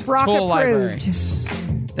adult Brock tool library. approved.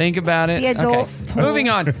 Think about it. The adult okay. tool. Moving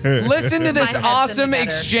on. Listen to this My head's in the awesome gutter.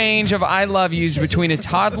 exchange of I love yous between a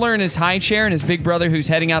toddler in his high chair and his big brother who's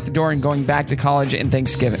heading out the door and going back to college and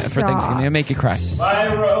Thanksgiving for Stop. Thanksgiving. It'll make you cry. Bye,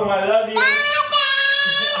 Rome. I love you.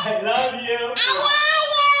 I love you.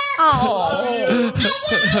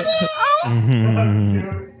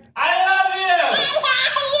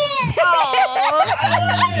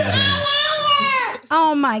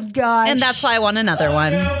 Oh my gosh! And that's why I want another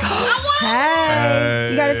one. Hey,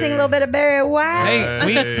 you got to sing a little bit of Barry White.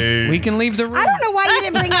 Hey, we can leave the room. I don't know why you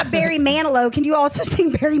didn't bring up Barry Manilow. Can you also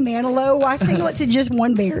sing Barry Manilow? Why single it to just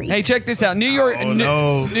one Barry? Hey, check this out.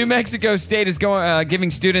 New Mexico State is going giving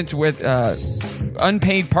students with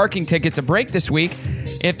unpaid parking tickets a break this week.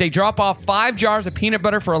 If they drop off 5 jars of peanut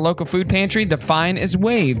butter for a local food pantry, the fine is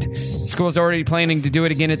waived. The school is already planning to do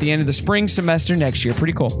it again at the end of the spring semester next year.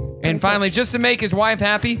 Pretty cool. And finally, just to make his wife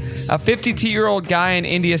happy, a 52-year-old guy in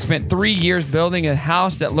India spent 3 years building a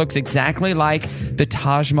house that looks exactly like the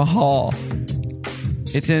Taj Mahal.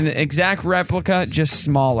 It's an exact replica, just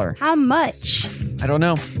smaller. How much? I don't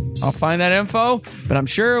know. I'll find that info, but I'm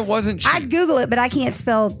sure it wasn't cheap. I'd Google it, but I can't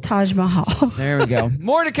spell Taj Mahal. There we go.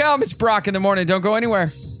 More to come. It's Brock in the morning. Don't go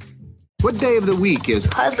anywhere. What day of the week is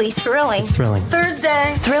Puzzly, thrilling. thrilling?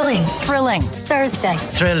 Thursday. Thrilling. Thrilling. Thursday.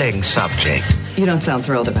 Thrilling subject. You don't sound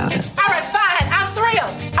thrilled about it. All right, fine. I'm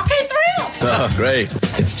thrilled. Okay, thrilled. Oh, great.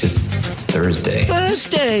 It's just Thursday.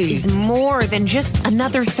 Thursday is more than just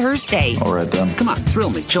another Thursday. All right, then. Come on,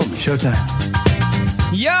 thrill me, chill me. Showtime.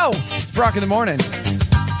 Yo, it's Brock in the morning.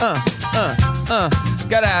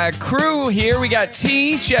 Got a crew here. We got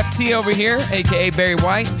T, Chef T over here, a.k.a. Barry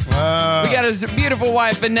White. We got his beautiful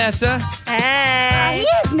wife, Vanessa. Hey. He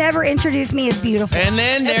has never introduced me as beautiful. And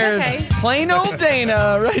then there's plain old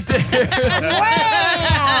Dana right there.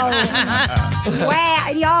 Wow. Wow.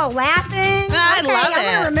 And y'all laughing? I love I'm going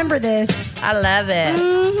it. to remember this. I love it.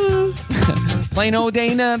 Mm-hmm. Plain old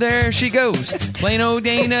Dana, there she goes. Plain old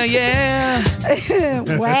Dana, yeah.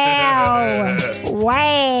 Wow.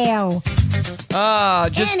 Wow.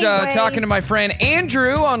 Just Anyways. talking to my friend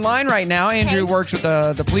Andrew online right now. Andrew works with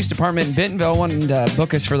the police department in Bentonville, wanting to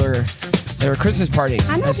book us for their Christmas party.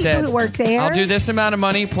 I know people who work there. I'll do this amount of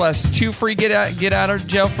money plus 2 free get out of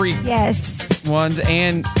jail free Yes. ones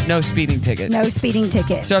and no speeding ticket. No speeding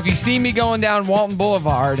ticket. So if you see me going down Walton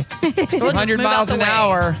Boulevard, 100 move out miles the an way.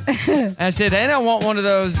 hour, I said, and I want one of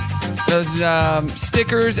those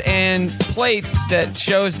stickers and plates that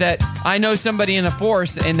shows that I know somebody in the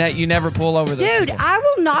force and that you never pull over those Dude, people. I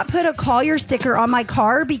will not put a Collier sticker on my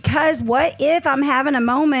car because what if I'm having a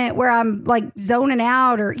moment where I'm like zoning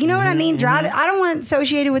out or, you know what I mean? Driving. I don't want it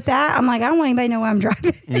associated with that. I'm like, I don't want anybody to know where I'm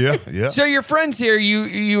driving. Yeah. So your friends here,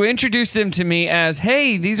 you introduced them to me as,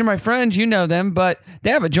 hey, these are my friends, you know them, but they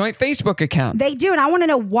have a joint Facebook account. They do, and I want to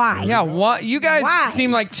know why. Yeah, what? You guys Why?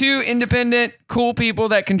 seem like 2 independent, cool people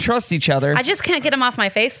that can trust each other. I just can't get them off my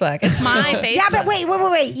Facebook. It's my Facebook. Yeah, but wait.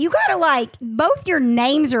 You gotta like, both your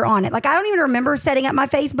names are on it. Like, I don't even remember setting up my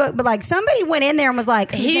Facebook, but like somebody went in there and was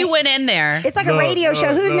like, He went in there. It's like a radio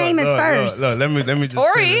show. Whose name is first? Look, let me just.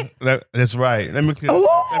 Tori. That's right. Let me clear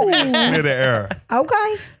the air.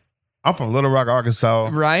 Okay. I'm from Little Rock, Arkansas.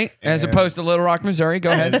 Right, as opposed to Little Rock, Missouri. Go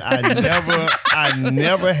ahead. I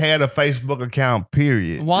never had a Facebook account,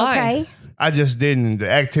 period. Why? Okay. I just didn't. The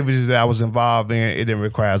activities that I was involved in, it didn't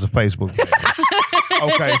require a Facebook.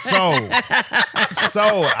 Okay,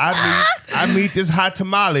 so I meet this hot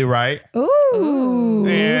tamale, right? Ooh.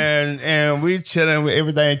 And we chilling with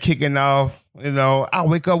everything kicking off. You know, I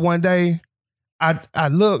wake up one day, I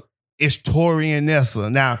look, it's Tori and Nessa.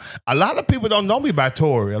 Now, a lot of people don't know me by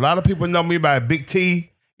Tori. A lot of people know me by Big T.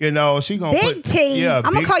 You know, she gonna Big T. I'm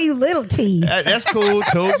gonna call you Little T. That's cool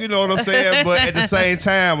too. You know what I'm saying? But at the same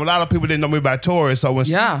time, a lot of people didn't know me by Tori. So when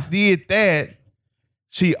she did that,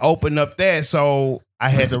 she opened up that. So I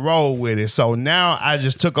had to roll with it. So now I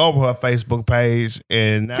just took over her Facebook page,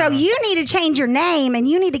 and now, so you need to change your name and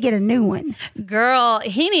you need to get a new one. Girl,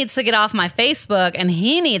 he needs to get off my Facebook and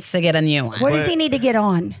he needs to get a new one. What does he need to get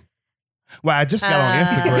on? Well, I just got on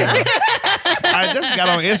Instagram. I just got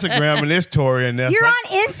on Instagram, and it's Tori and Nessa. You're on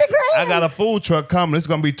Instagram? I got a food truck coming. It's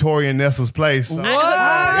gonna be Tori and Nessa's place. So What? It's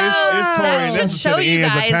Tori and That Nessa should show to the you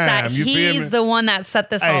ends of guys that time. You feel me? he's the one that set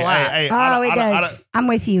this all up. Hey, He does. I'm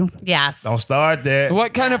with you. Yes. Don't start that.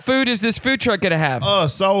 What kind of food is this food truck gonna have?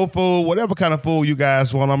 Soul food, whatever kind of food you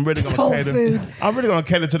guys want. I'm really gonna cater. I'm really gonna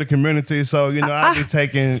cater to the community. So I'll be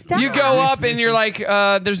taking. You go up and you're like,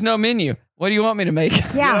 there's no menu. What do you want me to make?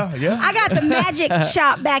 Yeah. I got the magic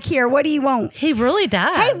shop back here. What do you want? He really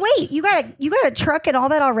does. Hey, wait, you got a truck and all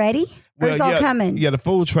that already? Or it's all coming? Yeah, the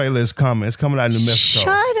food trailer is coming. It's coming out of New Mexico.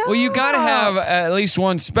 Shut up. Well, you got to have at least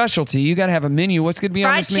one specialty. You got to have a menu. What's going to be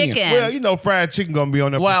on this menu? Well, fried chicken going to be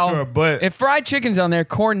on there for sure. But if fried chicken's on there,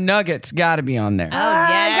 corn nuggets got to be on there. You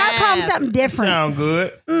got to call them something different. Sound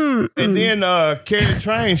good. And then Carrie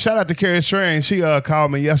Train, shout out to Carrie Train. She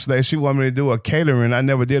called me yesterday. She wanted me to do a catering. I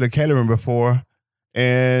never did a catering before.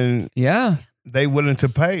 And they willing to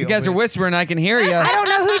pay. You guys are whispering. I can hear you. I don't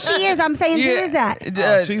know who she is. I'm saying, who is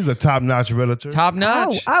that? She's a top-notch realtor. Top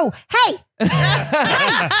notch? Oh, hey. Calm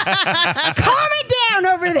it down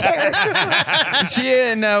over there. She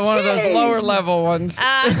in one of those lower level ones.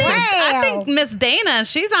 I think Miss Dana,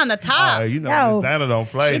 she's on the top. Miss Dana don't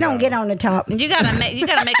play. She don't get on the top. You gotta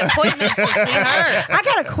make appointments to see her. I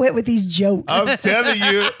gotta quit with these jokes. I'm telling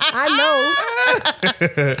you. I know.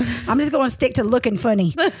 I'm just gonna stick to looking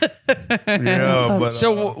funny.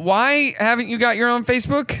 So why haven't you got your own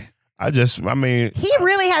Facebook? I mean, he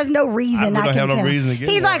really has no reason. I don't have no reason to get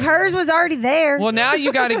He's one. like, hers was already there. Well, now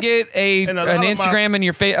you got to get an Instagram and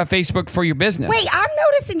your a Facebook for your business. Wait, I'm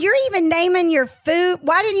noticing you're even naming your food.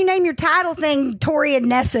 Why didn't you name your title thing Tori and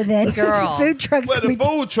Nessa then? Girl. Food trucks. Well, the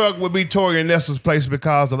food truck would be Tori and Nessa's place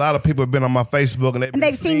because a lot of people have been on my Facebook and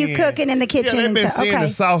they've seen you cooking in the kitchen. Yeah, they've been and seeing the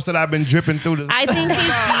sauce that I've been dripping through. I think he's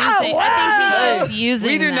just using.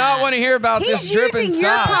 We do not want to hear about this dripping using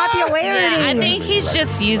your sauce. popularity. Yeah, I think he's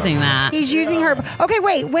just using that. He's using her. Okay,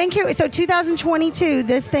 wait. So 2022,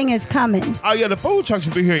 this thing is coming. Oh yeah, the food truck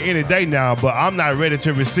should be here any day now, but I'm not ready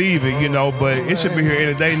to receive it, but it should be here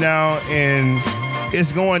any day now, and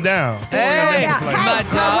it's going down. Hey, my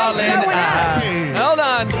darling. Hold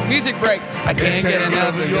on. Music break. I can't get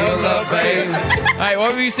enough of your love, babe. All right,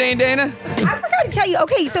 what were you saying, Dana? I forgot to tell you.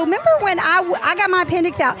 Okay, so remember when I got my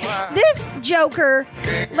appendix out? This joker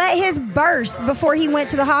let his burst before he went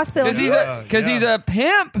to the hospital. Because he's a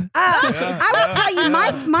pimp. I will tell you,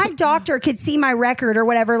 my doctor could see my record or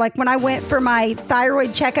whatever. Like when I went for my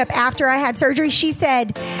thyroid checkup after I had surgery, she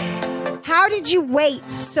said, "How did you wait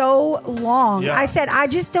so long?" Yeah. I said, "I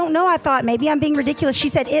just don't know. I thought maybe I'm being ridiculous." She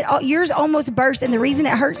said, yours almost burst, and the reason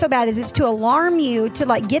it hurt so bad is it's to alarm you to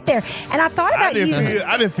get there. And I thought about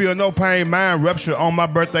I didn't feel no pain. Mine ruptured on my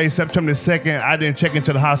birthday, September the 2nd. I didn't check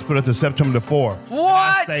into the hospital until September the 4th. What?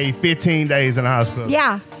 I stayed 15 days in the hospital.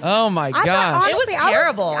 Yeah. Oh my I gosh. thought, honestly, It was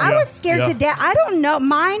terrible. I was scared to death. I don't know.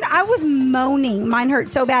 Mine, I was moaning. Mine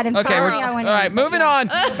hurt so bad. And Okay, finally I all went right, moving on.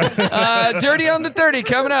 Dirty on the 30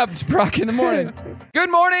 coming up. It's Brock in the morning. Good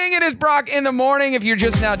morning. It is Brock in the morning. If you're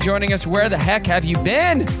just now joining us, where the heck have you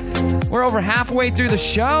been? We're over halfway through the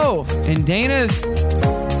show, and Dana's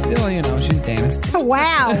still, she's Dana.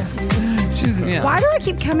 Wow. Yeah. Why do I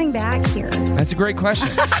keep coming back here? That's a great question.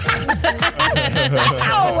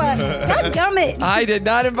 Dadgummit. I did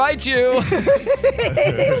not invite you.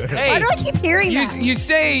 Why do I keep hearing that? You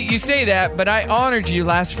say that, but I honored you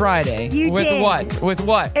last Friday. You with did. what? With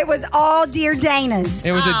what? It was all Dear Dana's.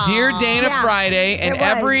 It was a Dear Dana Yeah, Friday, and it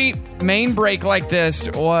was. every main break like this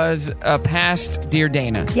was a past Dear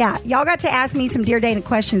Dana. Yeah, y'all got to ask me some Dear Dana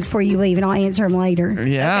questions before you leave, and I'll answer them later.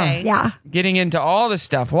 Yeah. Okay. Yeah. Getting into all this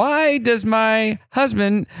stuff. Why does my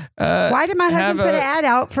husband Why did my husband put an ad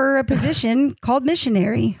out for a position called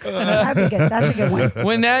missionary? That'd be good. That's a good one.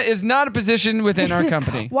 when that is not a position within our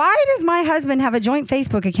company? Why does my husband have a joint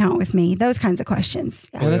Facebook account with me? Those kinds of questions.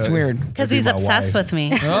 Yeah. Well, that's weird. Because he's obsessed with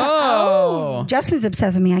me. Oh. Justin's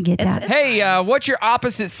obsessed with me. I get that. Hey, what's your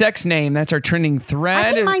opposite sex name? That's our trending thread.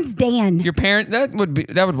 I think mine's Dan. Your parent, that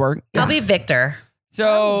would work. I'll be Victor.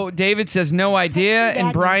 So David says no idea,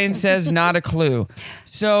 and Brian says not a clue.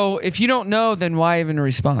 So if you don't know, then why even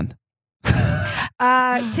respond?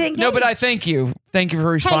 To engage. No, but I thank you. Thank you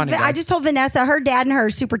for responding. Hey, I just told Vanessa, her dad and her are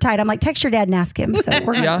super tight. I'm like, text your dad and ask him. So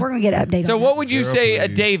we're gonna get an update. So on what that. would you say a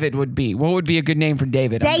David would be? What would be a good name for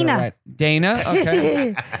David? Dana. Dana.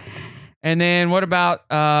 Okay. And then what about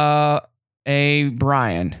a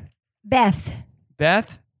Brian? Beth.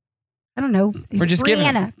 Beth? I don't know. We're just giving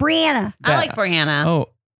Brianna. I like Brianna. Oh,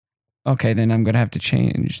 okay. Then I'm gonna have to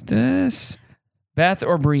change this. Beth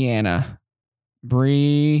or Brianna?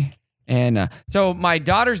 Brianna. So my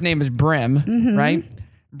daughter's name is Brim, right?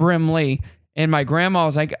 Brimley. And my grandma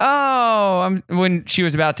was like, when she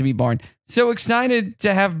was about to be born, so excited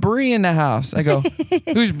to have Bree in the house. I go,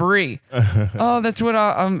 who's Bree? Oh, that's what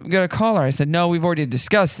I'm going to call her. I said, no, we've already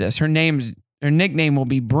discussed this. Her nickname will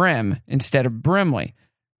be Brim instead of Brimley.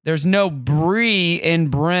 There's no Bree in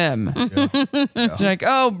Brim. She's like,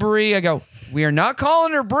 oh, Bree. I go, we are not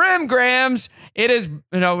calling her Brim, Grams. It is,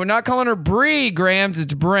 we're not calling her Bree, Grams.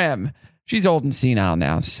 It's Brim. She's old and senile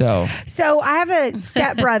now, so. So I have a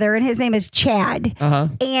stepbrother, and his name is Chad.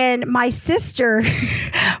 And my sister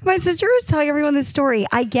was telling everyone this story.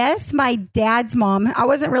 I guess my dad's mom, I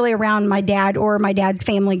wasn't really around my dad or my dad's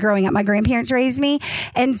family growing up. My grandparents raised me.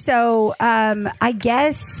 And so I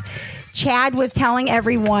guess Chad was telling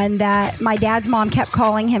everyone that my dad's mom kept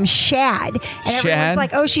calling him Shad. And everyone's like,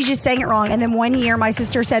 oh, she's just saying it wrong. And then one year, my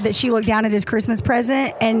sister said that she looked down at his Christmas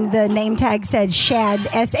present and the name tag said Shad,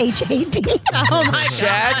 S-H-A-D. Oh, my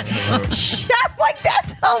Shad? Shad, like,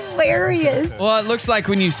 that's hilarious. Well, it looks like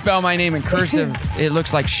when you spell my name in cursive, it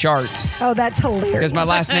looks like Shart. Oh, that's hilarious. Because my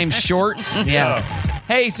last name's Short. Yeah.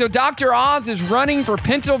 Hey, so Dr. Oz is running for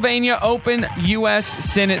Pennsylvania open U.S.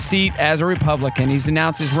 Senate seat as a Republican. He's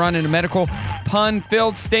announced his run in a medical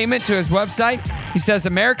pun-filled statement to his website. He says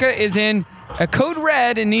America is in a code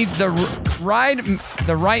red and needs the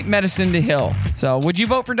right medicine to heal. So would you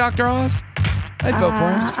vote for Dr. Oz? I'd vote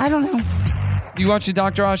for him. I don't know. You watch the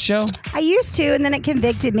Dr. Oz show? I used to, and then it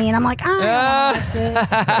convicted me, and I'm like, I don't watch this.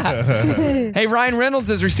 Hey, Ryan Reynolds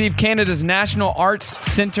has received Canada's National Arts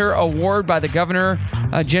Centre Award by the Governor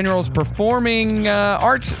General's Performing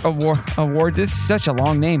Arts Awards. This is such a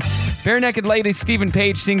long name. Bare Naked Lady Stephen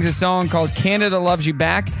Page sings a song called Canada Loves You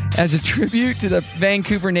Back as a tribute to the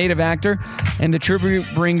Vancouver native actor, and the tribute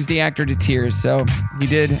brings the actor to tears. So he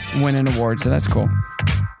did win an award, so that's cool.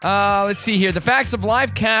 Let's see here. The Facts of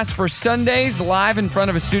Life cast for Sundays live in front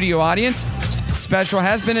of a studio audience. Special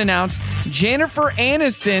has been announced. Jennifer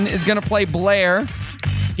Aniston is going to play Blair.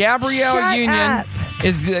 Gabrielle Union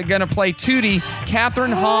is going to play Tootie.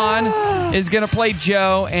 Catherine Hahn is going to play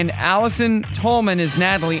Joe. And Allison Tolman is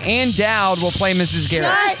Natalie. Ann Dowd will play Mrs.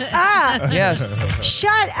 Garrett. Shut up. Yes.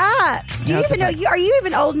 Shut up. Do you even know? Are you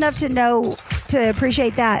even old enough to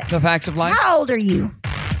appreciate that? The Facts of Life? How old are you?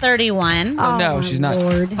 31. Oh, no, she's not.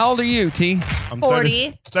 Lord. How old are you, T? I'm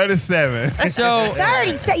 40. 37. So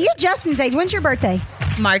 30. You're Justin's age. When's your birthday?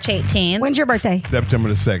 March 18th. When's your birthday? September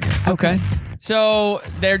the 2nd. Okay. So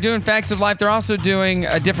they're doing Facts of Life. They're also doing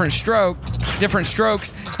a different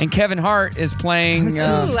strokes, and Kevin Hart is playing. Ooh,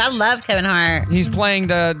 I love Kevin Hart. He's playing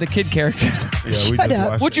the kid character. Shut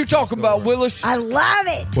up. What you talking about, Willis? I love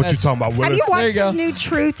it. What you talking about, Willis? Have you watched There you his new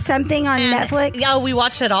Truth something on Netflix? Yeah, we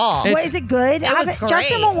watched it all. What, is it good? It was great.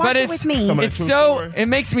 Justin will watch But it with me. It's so. It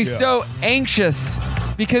makes me so anxious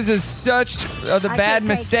because of such the bad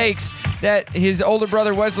mistakes that his older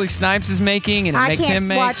brother Wesley Snipes is making, and it makes him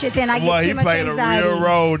make. I can't watch it. Then I get too much anxiety. He played a real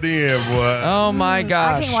role then, boy. Oh my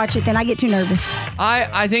gosh! I can't watch it. Then I get too nervous.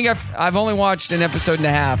 I think I've only watched an episode and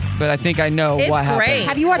a half, but I think I know what happened.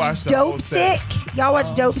 Have you watched Dope Sick? Y'all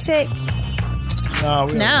watch Dope Sick?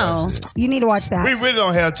 No. You need to watch that. We really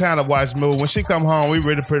don't have time to watch movies. When she come home, we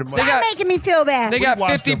really pretty much. You're making me feel bad. They got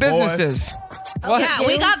 50 businesses. Yeah,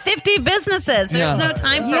 we got 50 businesses. There's no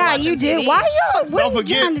time for Yeah, watching you do. TV. Why are you? What Don't are you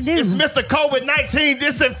forget, trying to do? it's Mr. COVID-19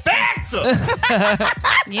 disinfector.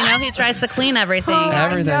 You know, he tries to clean everything.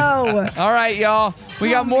 Everything. All right, y'all. We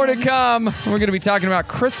got more to come. We're going to be talking about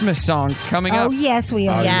Christmas songs coming up. Oh, yes, we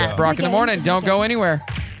are. It's Brock in the morning. Don't go anywhere.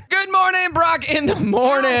 Good morning, Brock in the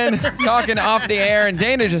morning. Talking off the air, and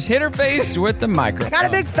Dana just hit her face with the microphone. I got a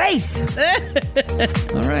big face.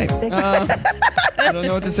 All right. I don't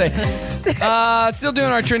know what to say. Still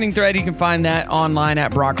doing our trending thread. You can find that online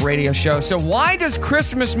at Brock Radio Show. So why does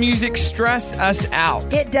Christmas music stress us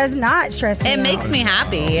out? It does not stress me It out. makes me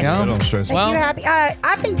happy. Yeah. It don't stress me. Make you happy.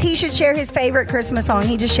 I think T should share his favorite Christmas song.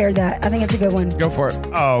 He just shared that. I think it's a good one. Go for it.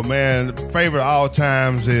 Oh, man. Favorite of all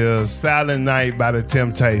times is Silent Night by the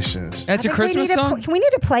Temptations. That's a Christmas song? We need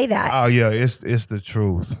to play that. Oh, yeah. It's the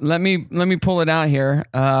truth. Let me pull it out here.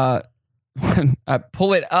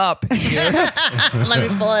 Pull it up here. Let me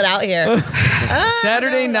pull it out here.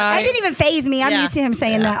 Saturday night. That didn't even faze me. I'm used to him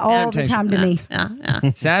saying that all the time to me.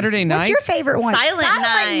 Saturday night. What's your favorite one? Silent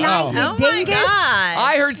Night. you Oh my dingus. God.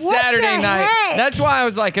 I heard What Saturday the night. heck? That's why I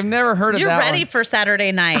was like, I've never heard of You're that ready one. for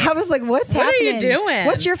Saturday night. I was like, what's What are happening? you doing?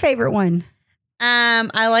 What's your favorite one?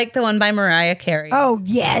 I like the one by Mariah Carey. Oh,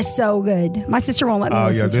 yes. So good. My sister won't let me Oh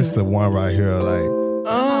listen yeah, to this it. is the one right here. Like,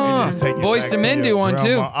 it just take you Boys back to Men your do one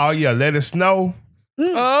too. grandma. Oh yeah, Let It Snow.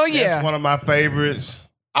 Oh yeah. That's one of my favorites.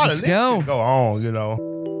 Oh, Let's the list go. can go on, you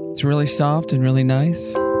know. It's really soft and really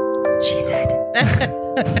nice. She said.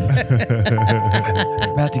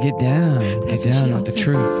 About to get down. Get down with the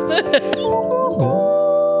truth.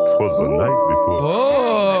 Was the night before.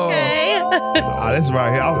 Oh. Okay. Oh, this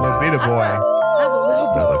right here. I was a little bitty boy.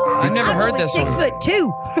 I've never heard this one.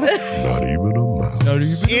 6'2". Not even a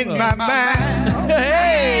mouse. In my mind.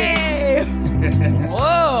 Hey.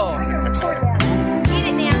 Whoa. Eat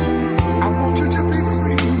it now. I want you to be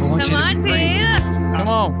free. Come on, T. Come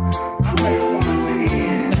on.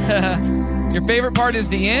 Your favorite part is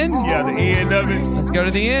the end? Yeah, the end of it. Let's go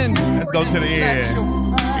to the end. Let's go to the end.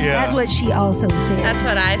 Yeah. That's what she also said. That's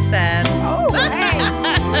what I said. Oh, hey.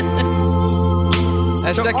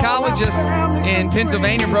 A psychologist in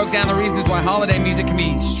Pennsylvania broke down the reasons why holiday music can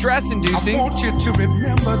be stress-inducing. I want you to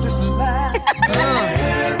remember this life. It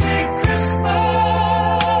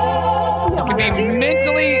can be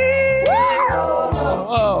mentally...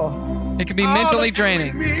 Whoa. It can be mentally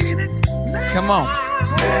draining. Come on.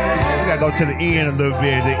 We gotta go to the end a little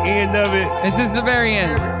bit. The end of it. This is the very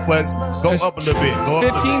end. But go up a little bit. Go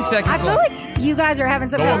up 15 I seconds feel left. like you guys are having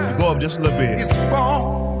some Go up just a little bit.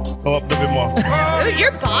 Go up a little bit more. Ooh,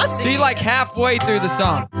 you're bossy. See, like halfway through the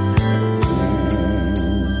song.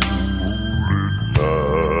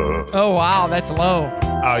 Oh, wow, that's low.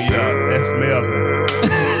 Oh yeah, that's Melvin.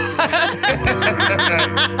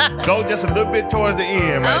 Go just a little bit towards the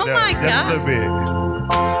end right Oh there. my Just God. a little bit.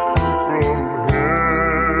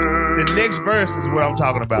 The next verse is what I'm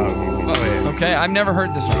talking about. Go ahead. Okay, I've never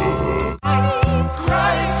heard this one.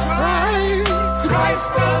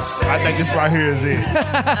 I think this right here is it.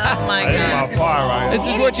 Oh my This is God. my part right This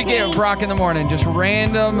is what you get with Brock in the morning. Just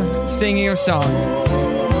random singing of songs.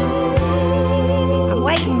 I'm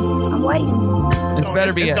waiting. This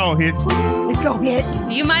better be It's it. gonna hit. It's going to hit.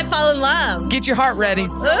 You might fall in love. Get your heart ready.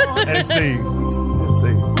 Let's see.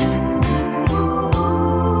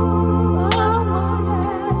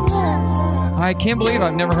 I can't believe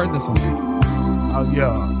I've never heard this one. Oh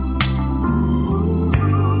yeah.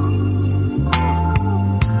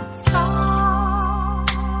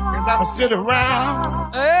 I sit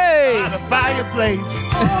around Hey! by the fireplace,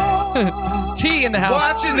 T in the house.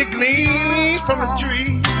 watching the gleams from the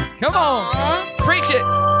tree. Come on. Preach it.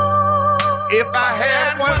 If I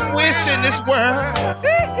had one wish in this world,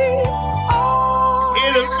 it'd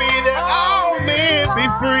be that all men be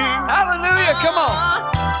free. Hallelujah. Come on.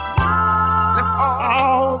 Let's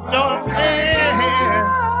all join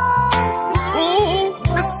hands. Ooh,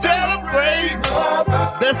 to celebrate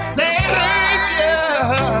the Savior.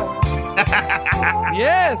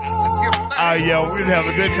 Yes. Oh, yeah, we'd have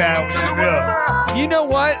a good time with this. Yeah. You know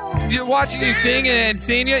what? You're watching you sing and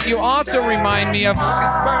seeing you. You also remind me of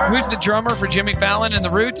who's the drummer for Jimmy Fallon and the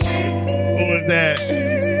Roots? Who was that?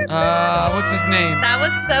 What's his name? That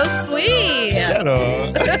was so sweet. Shut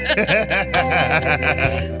up.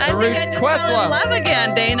 I think I just fell Questlove. in love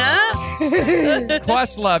again, Dana.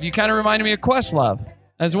 Questlove. You kind of reminded me of Questlove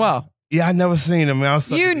as well. Yeah, I never seen him, man.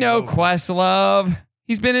 You know Questlove.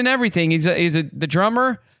 He's been in everything. He's the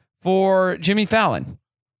drummer for Jimmy Fallon.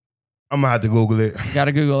 I'm gonna have to Google it. You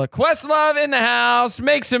gotta Google it. Questlove in the house.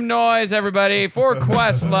 Make some noise, everybody, for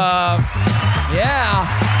Questlove.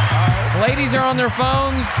 Yeah. Ladies are on their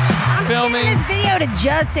phones filming. Send this video to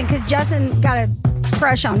Justin because Justin got a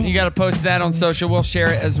crush on him. You got to post that on social. We'll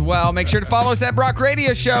share it as well. Make sure to follow us at Brock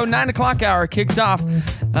Radio Show. 9 o'clock hour kicks off.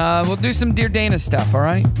 We'll do some Dear Dana stuff, all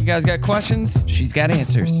right? You guys got questions? She's got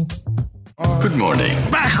answers. Good morning.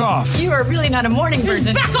 Back off. You are really not a morning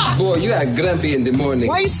person. Back off. Boy, you got grumpy in the morning.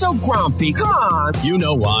 Why are you so grumpy? Come on. You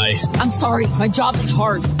know why. I'm sorry. My job is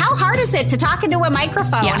hard. How hard is it to talk into a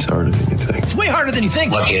microphone? It's harder than you think. It's way harder than you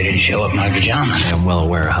think. Lucky I didn't show up in my pajamas. I'm well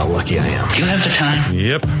aware of how lucky I am. Do you have the time?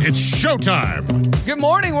 Yep, it's showtime. Good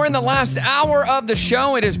morning. We're in the last hour of the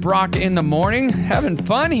show. It is Brock in the morning. Having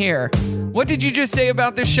fun here. What did you just say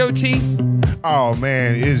about this show, T? Oh,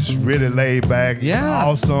 man, it's really laid back.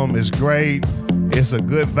 Yeah. It's awesome. It's great. It's a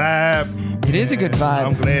good vibe. It is a good vibe.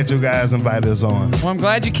 I'm glad you guys invited us on. Well, I'm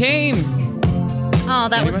glad you came. Oh,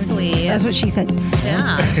 that was sweet. That's what she said.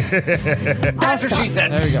 Yeah. That's what she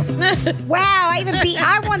said. There you go. Wow,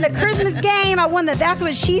 I won the Christmas game. I won the That's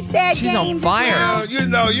What She Said She's game. on fire.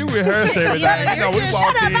 You rehearse everything. We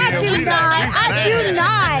Shut up, I do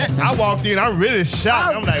not. I walked in, I'm really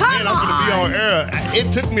shocked. I'm like, man, I'm going to be on air.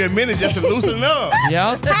 It took me a minute just to loosen up.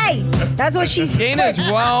 Yeah. Hey, that's what she said. Dana is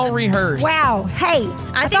well rehearsed. Wow. Hey,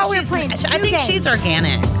 I thought we were playing I think she's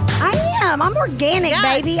organic. I am. I'm organic,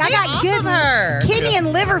 baby. I got good kidney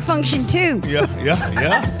and liver function too. Yeah.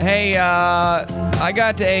 Hey, I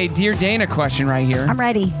got a Dear Dana question right here. I'm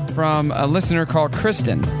ready. From a listener called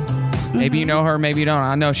Kristen. Maybe you know her, maybe you don't.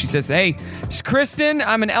 I know. She says, hey, it's Kristen.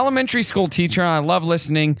 I'm an elementary school teacher. I love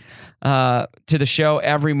listening to the show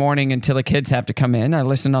every morning until the kids have to come in. I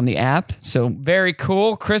listen on the app. So very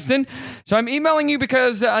cool, Kristen. So I'm emailing you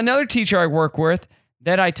because another teacher I work with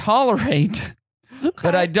that I tolerate,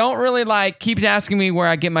 but I don't really like, keeps asking me where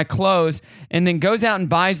I get my clothes and then goes out and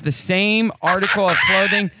buys the same article of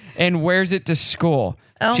clothing and wears it to school.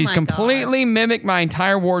 Oh She's my completely mimicked my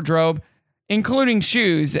entire wardrobe, including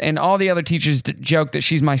shoes, and all the other teachers joke that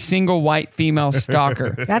she's my single white female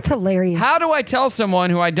stalker. That's hilarious. How do I tell someone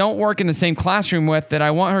who I don't work in the same classroom with that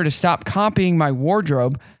I want her to stop copying my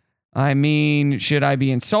wardrobe? I mean, should I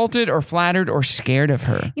be insulted or flattered or scared of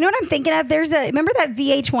her? You know what I'm thinking of? Remember that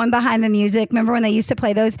VH1 Behind the Music? Remember when they used to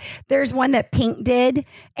play those? There's one that Pink did,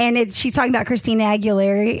 and she's talking about Christina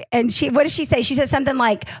Aguilera. And what does she say? She says something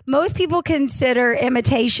like, most people consider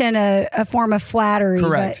imitation a form of flattery.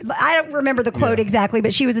 Correct. But I don't remember the quote exactly,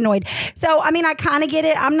 but she was annoyed. So, I mean, I kind of get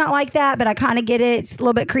it. I'm not like that, but I kind of get it. It's a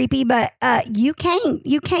little bit creepy, but you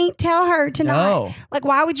can't tell her to not. Like,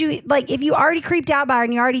 why would you, like, if you already creeped out by her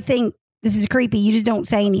and you already think, this is creepy, you just don't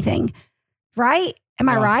say anything, right? Am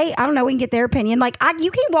I right? I don't know. We can get their opinion. Like,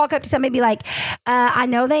 you can walk up to somebody and be like, I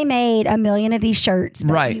know they made 1 million of these shirts,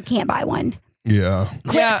 but you can't buy one. Yeah.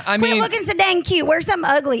 Quit looking so dang cute. Wear something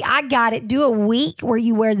ugly. I got it. Do a week where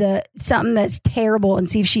you wear something that's terrible and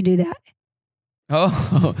see if she do that.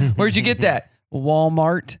 Oh, where'd you get that?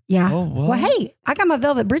 Walmart. Yeah. Oh, what? Well, hey, I got my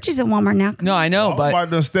velvet britches at Walmart now. No, I know, but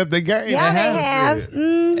Walmart done stepped their game. Yeah, they have.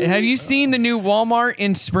 Have you seen the new Walmart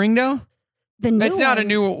in Springdale? It's not a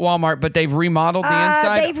new Walmart, but they've remodeled the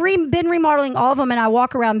inside. They've been remodeling all of them, and I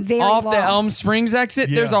walk around very off lost. the Elm Springs exit.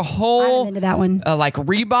 There's a whole into that one. Like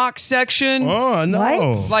Reebok section. Oh no!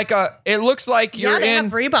 What? Like it looks like you're they in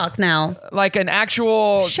have Reebok now. like an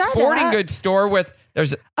actual sporting goods store with.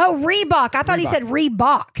 Reebok. I thought he said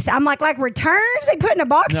Reeboks. I'm like returns they put in a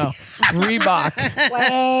box. No, Reebok. Wow,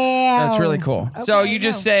 That's really cool. So you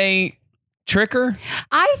just say trick her?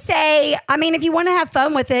 I say, I mean, if you want to have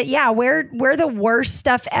fun with it, wear the worst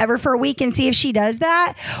stuff ever for a week and see if she does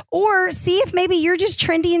that, or see if maybe you're just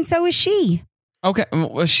trendy and so is she. Okay,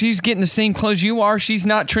 well, she's getting the same clothes you are. She's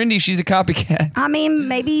not trendy. She's a copycat. I mean,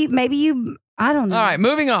 maybe you. I don't know. All right,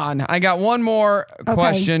 moving on. I got one more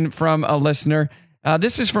question from a listener.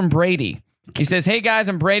 This is from Brady. He says, "Hey guys,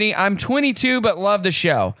 I'm Brady. I'm 22, but love the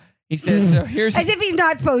show." He says, so here's... As if he's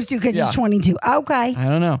not supposed to because he's 22. Okay. I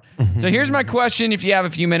don't know. So here's my question if you have a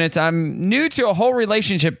few minutes. I'm new to a whole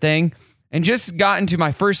relationship thing and just got into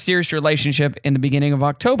my first serious relationship in the beginning of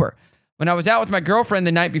October. When I was out with my girlfriend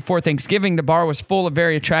the night before Thanksgiving, the bar was full of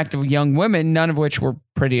very attractive young women, none of which were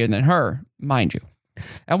prettier than her, mind you.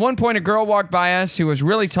 At one point, a girl walked by us who was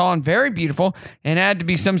really tall and very beautiful and had to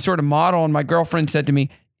be some sort of model. And my girlfriend said to me,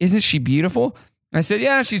 "Isn't she beautiful?" I said,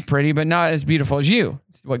 "Yeah, she's pretty, but not as beautiful as you."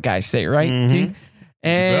 That's what guys say, right? T?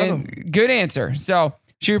 And good answer. So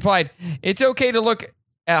she replied, "It's okay to look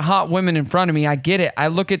at hot women in front of me. I get it. I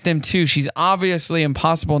look at them too. She's obviously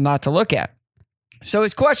impossible not to look at." So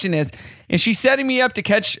his question is she setting me up to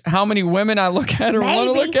catch how many women I look at or want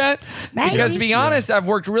to look at? Because to be honest, I've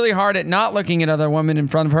worked really hard at not looking at other women in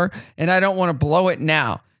front of her, and I don't want to blow it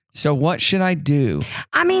now. So what should I do?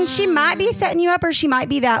 I mean, she might be setting you up or she might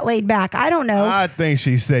be that laid back. I don't know. I think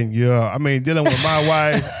she's setting you up. I mean, dealing with my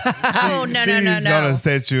wife. She's going to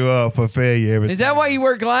set you up for failure. Is that why you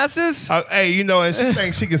wear glasses? Hey, and she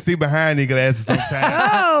thinks she can see behind the glasses sometimes.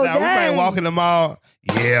 Now, we might walk in the mall.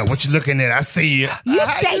 Yeah, what you looking at? I see you. You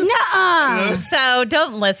say nuh-uh. So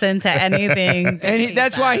don't listen to anything. And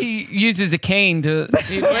that's why he uses a cane to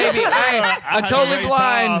maybe I'm totally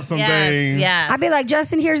blind. Yes. I'd be like,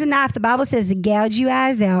 "Justin, here's a knife. The Bible says to gouge you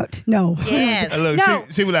eyes out." No. Yes. Look, no.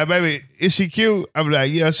 She be like, "Baby, is she cute?" I'm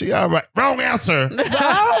like, "Yeah, she all right." Wrong answer.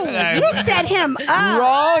 You set him up.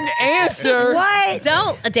 Wrong answer. What?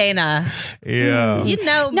 Don't, Dana. Yeah. You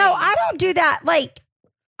know me. No, I don't do that. Like,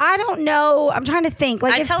 I don't know. I'm trying to think.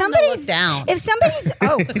 Like I if tell them to somebody's look down. If somebody's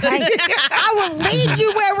I will lead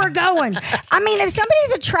you where we're going. I mean, if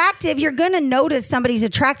somebody's attractive, you're gonna notice somebody's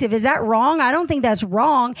attractive. Is that wrong? I don't think that's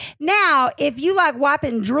wrong. Now, if you like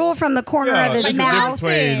wiping drool from the corner of his mouth,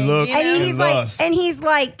 and he's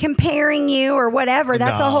like comparing you or whatever,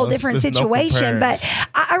 that's a whole different situation. But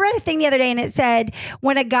I read a thing the other day and it said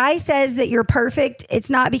when a guy says that you're perfect, it's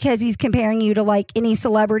not because he's comparing you to like any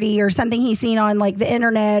celebrity or something he's seen on like the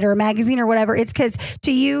internet or a magazine or whatever. It's because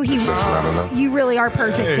to you, you really are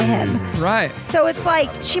perfect to him. Right. So it's like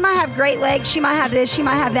she might have great legs, she might have this, she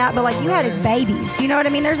might have that, but like you had his babies. Do you know what I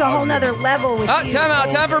mean? There's a whole nother level with you. Time out.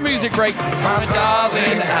 Time for music break. My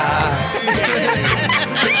darling,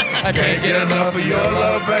 I can't get enough of your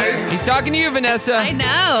love, baby. He's talking to you, Vanessa. I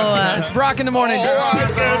know. It's Brock in the morning.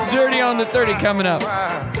 Dirty on the 30 coming up.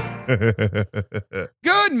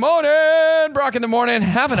 Good morning, Brock in the morning.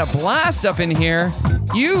 Having a blast up in here.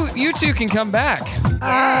 You two can come back.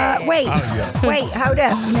 Wait, hold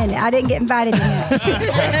up a minute. I didn't get invited in yet.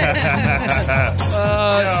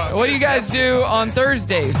 What do you guys do on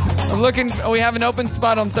Thursdays? We have an open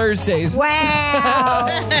spot on Thursdays. Wow.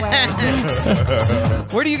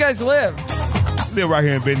 Where do you guys live? Live right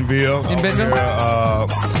here in Bentonville. In Bentonville?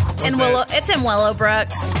 It's in Willowbrook.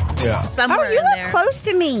 Yeah. Somewhere you in live there. close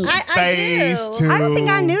to me. Phase do. 2. I don't think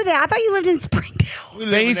I knew that. I thought you lived in Springdale.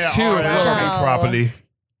 Phase 2 of property.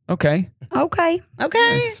 Okay. Okay.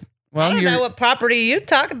 Nice. Well, I don't know what property you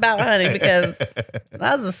talk about, honey, because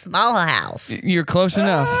that's a small house. You're close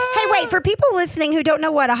enough. Hey, wait, for people listening who don't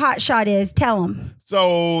know what a hot shot is, tell them.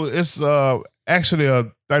 So it's actually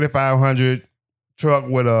a 3500 truck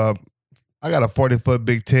with I got a 40-foot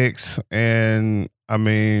Big Tex, and I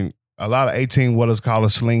mean a lot of 18-wheelers call it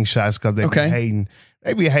slingshots because they be hating.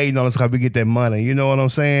 They be hating on us because we get that money. You know what I'm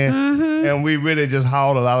saying? Mm-hmm. And we really just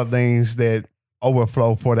haul a lot of things that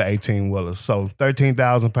overflow for the 18-wheelers. So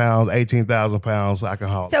 13,000 pounds, 18,000 pounds, I can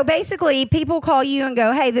haul. So basically, people call you and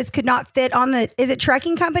go, "Hey, this could not fit on the." Is it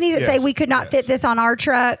trucking companies that say we could not fit this on our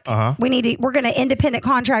truck? We're going to independent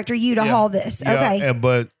contractor you to haul this. Okay,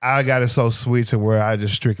 but I got it so sweet to where I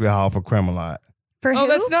just strictly haul for Cremelot. For who?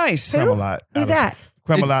 That's nice. Cremelot. Who's that?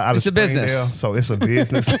 Cremelot out of It's a business. So it's a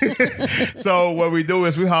business. So what we do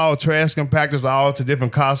is we haul trash compactors all to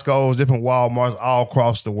different Costco's, different Walmarts all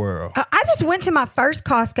across the world. I just went to my first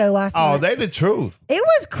Costco last month. Oh, they the truth. It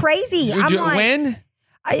was crazy. When?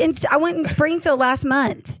 I went in Springfield last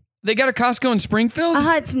month. They got a Costco in Springfield?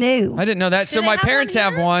 It's new. I didn't know that. So my parents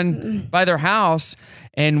have one by their house,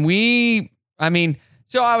 and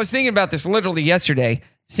so I was thinking about this literally yesterday.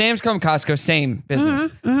 Sam's Club and Costco, same business.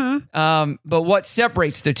 But what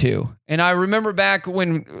separates the two? And I remember back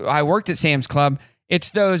when I worked at Sam's Club,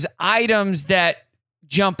 it's those items that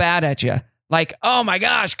jump out at you. Like, oh my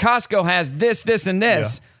gosh, Costco has this, this, and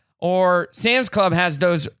this. Yeah. Or Sam's Club has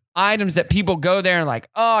those items that people go there and like,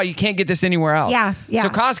 oh, you can't get this anywhere else. Yeah. So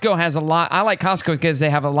Costco has a lot. I like Costco because they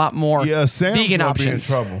have a lot more vegan options.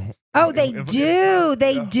 Be in trouble. Oh, they do.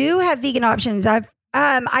 They do have vegan options.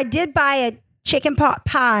 I did buy a chicken pot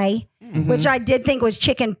pie, which I did think was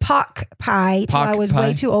chicken pock pie till I was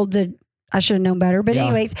way too old I should have known better. But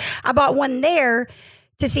anyways, I bought one there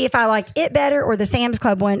to see if I liked it better or the Sam's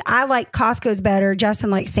Club one. I like Costco's better.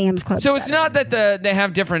 Justin likes Sam's Club. So it's not that they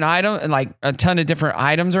have different items, like a ton of different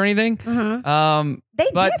items or anything.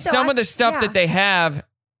 But some of the stuff that they have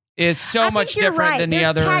is so much different than the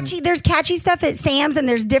other. There's catchy stuff at Sam's and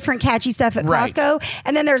there's different catchy stuff at Costco.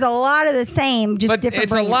 And then there's a lot of the same, just different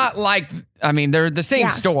it's brands. A lot like, they're the same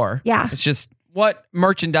store. Yeah. It's just what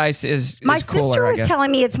merchandise is My cooler, sister was I guess.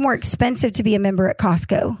 telling me it's more expensive to be a member at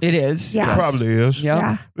Costco. It is. Yeah. It probably is.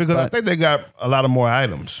 Yeah. Because I think they got a lot of more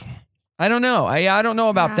items. I don't know. I don't know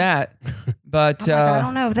about that. But I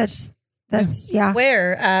don't know if that's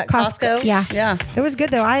Where? Costco? Yeah. It was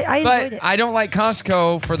good though. I enjoyed it. I don't like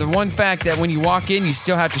Costco for the one fact that when you walk in, you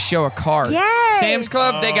still have to show a card. Yes. Sam's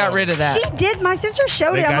Club, they got rid of that. She did. My sister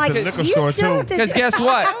showed it. I'm like, the liquor you store still too. have to Because guess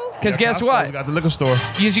what? Because guess what? You got the liquor store.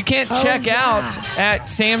 Because you can't check out at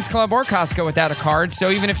Sam's Club or Costco without a card.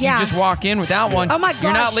 So even if you just walk in without one, Oh my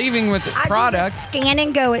you're not gosh. leaving with the I product. do the scan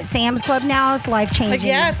and go at Sam's Club now. It's life changing.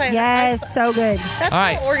 Yes, so good. That's All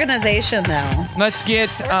right. the organization, though. Let's get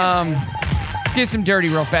some dirty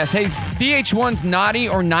real fast. Hey, VH1's Naughty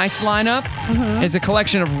or Nice lineup is a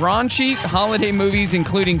collection of raunchy holiday movies,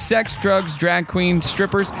 including sex, drugs, drag queens,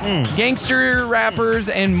 strippers, gangster rappers,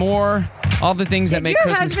 and more. All the things that make Your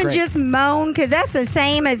Christmas husband great. just moan because that's the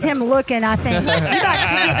same as him looking, I think. You're about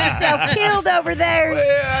to get yourself killed over there.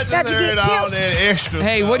 I About to heard get all killed. that extra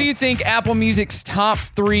Hey, stuff. what do you think Apple Music's top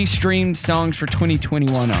 3 streamed songs for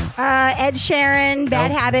 2021 are? Ed Sheeran, Bad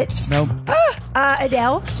Nope. Habits. Nope.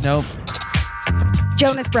 Adele. Nope.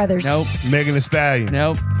 Jonas Brothers. Nope. Megan Thee Stallion.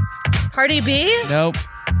 Nope. Cardi B? Nope.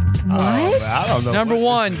 What? I don't know. Number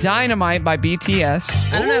 1, Dynamite by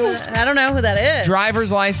BTS. I don't know who that is.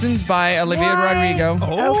 Driver's License by Olivia What? Rodrigo.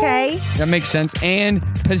 Okay. That makes sense. And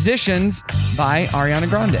Positions by Ariana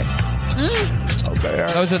Grande. Okay.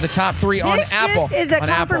 Those are the top 3 on This Apple. just is a On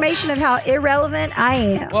Apple. confirmation of how irrelevant I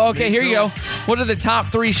am. Well, okay, here you go. What are the top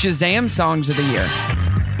 3 Shazam songs of the year?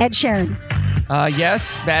 Ed Sheeran.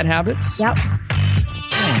 Yes, Bad Habits. Yep.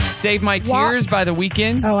 Save My Tears by The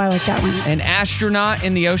Weeknd. Oh, I like that one. And Astronaut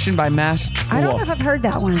in the Ocean by Masked Wolf. I don't know if I've heard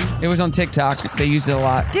that one. It was on TikTok. They used it a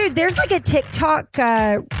lot. Dude, there's like a TikTok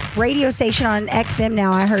radio station on XM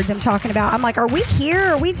now. I heard them talking about. I'm like, are we here?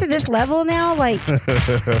 Are we to this level now? Like,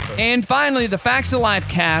 And finally, the Facts of Life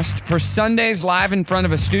cast for Sunday's Live in Front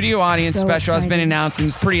of a Studio Audience So special has been exciting. announced, and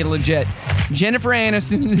it's pretty legit. Jennifer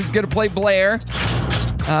Aniston is going to play Blair.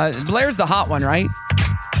 Blair's the hot one, right?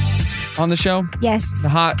 On the show? yes, The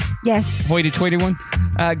hot yes. hoity-toity one.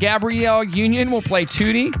 Gabrielle Union will play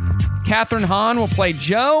Tootie. Catherine Hahn will play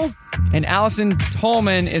Joe. And Allison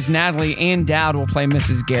Tolman is Natalie. And Dowd will play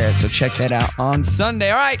Mrs. Garrett. So check that out on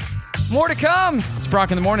Sunday. All right, more to come. It's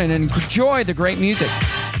Brock in the Morning, and enjoy the great music.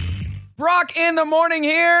 Brock in the Morning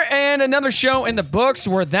here, and another show in the books.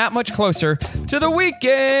 We're that much closer to the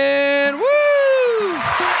weekend. Woo!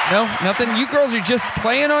 No, nothing. You girls are just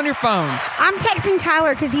playing on your phones. I'm texting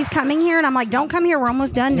Tyler because he's coming here, and I'm like, don't come here. We're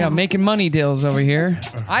almost done Yeah, now. making money deals over here.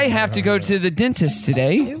 I have to go to the dentist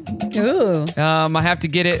today. Ooh. I have to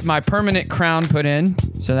get my permanent crown put in,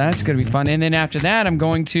 so that's going to be fun. And then after that, I'm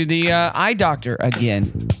going to the eye doctor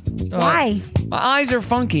again. So, Why? My eyes are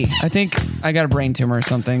funky. I think I got a brain tumor or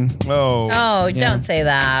something. Oh. Oh, Yeah. don't say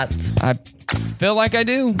that. I feel like I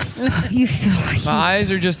do. You feel like My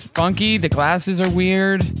eyes are just funky. The glasses are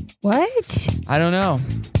weird. what? I don't know.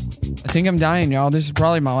 I think I'm dying, y'all. This is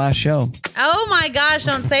probably my last show. Oh my gosh,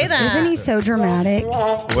 don't say that. Isn't he so dramatic?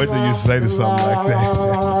 What do you say to something like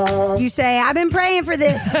that? You say, I've been praying for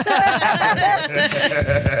this.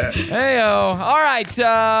 Hey-o. All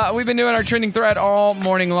right. We've been doing our trending thread all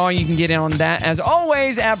morning long. You can get in on that. As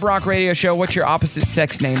always, at Brock Radio Show, what's your opposite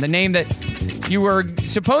sex name? The name that you were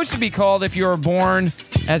supposed to be called if you were born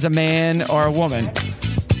as a man or a woman.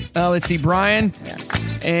 Let's see. Brian.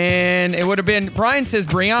 And it would have been, Brian says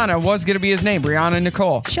Brianna was going to be his name, Brianna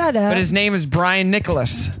Nicole. Shut up. But his name is Brian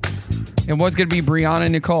Nicholas. It was going to be Brianna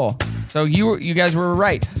Nicole. So you guys were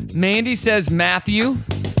right. Mandy says Matthew.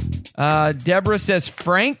 Deborah says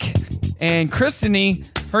Frank. And Christine,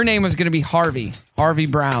 her name was going to be Harvey. Harvey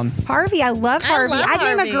Brown. Harvey, I love Harvey. love I'd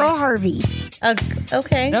name a Harvey. girl Harvey.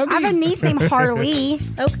 Okay. I have a niece named Harley.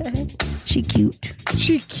 Okay. She cute.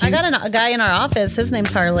 She cute. I got a guy in our office. His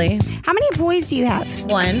name's Harley. How many boys do you have?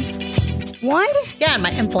 One. One? Yeah,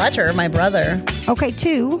 and Fletcher, my brother. Okay,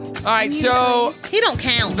 2. All right, so He don't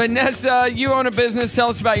count. Vanessa, you own a business. Tell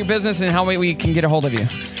us about your business and how we can get a hold of you.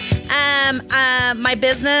 My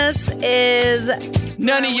business is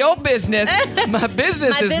None of your business. My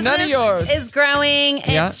business is none of yours. Is growing.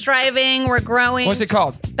 Yeah. It's striving. We're growing. What's it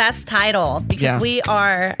called? Best title because Yeah. we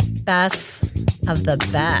are best of the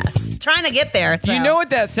best. Trying to get there. So. You know what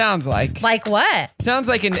that sounds like? Like what? Sounds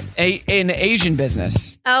like an Asian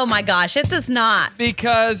business. Oh my gosh, it does not.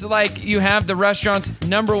 Because like you have the restaurant's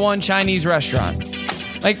 #1 Chinese restaurant.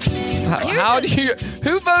 Like how do you?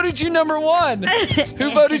 Who voted you #1?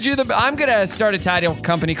 Who voted you I'm gonna start a title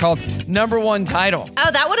company called #1 Title.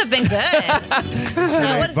 Oh, that would have been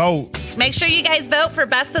good. Vote. Make sure you guys vote for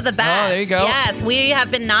best of the best. Oh, there you go. Yes, we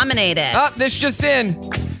have been nominated. Oh, this just in.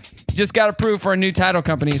 Just got approved for a new title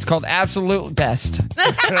company. It's called Absolute Best.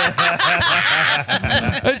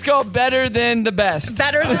 It's called Better Than the Best.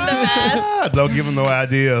 Better Than the Best. Don't give them no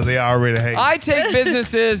ideas. They already hate. I take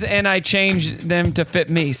businesses and I change them to fit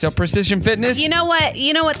me. So Precision Fitness. You know what?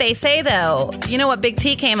 You know what they say though. You know what Big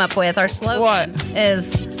T came up with. Our slogan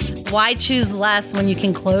is, "Why choose less when you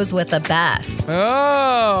can close with the best?"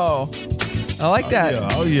 Oh, I like that.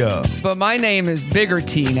 Oh yeah. But my name is Bigger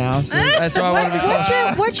T now, so that's why I want to be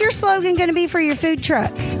called. What's your slogan going to be for your food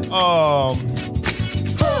truck?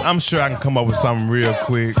 I'm sure I can come up with something real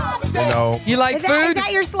quick. You know. You like Is that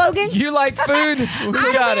food? your slogan? You like food? We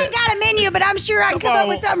I got ain't it. got a menu, but I'm sure I can come up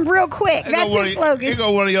with something real quick. That's his slogan. Here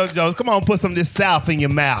go one of your jokes. Come on, put some of this South in your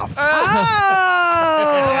mouth. Oh.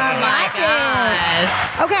 my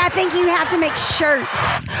gosh. Okay, I think you have to make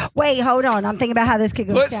shirts. Wait, hold on. I'm thinking about how this could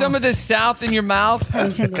go. Put some of this South in your mouth.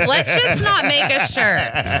 Let's just not make a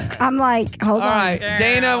shirt. I'm like, hold on. All right,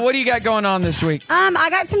 Dana, what do you got going on this week? I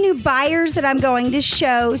got some new buyers that I'm going to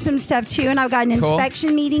show some stuff to, and I've got an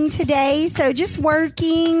inspection meeting today. So just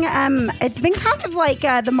working. It's been kind of like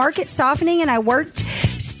the market's softening, and I worked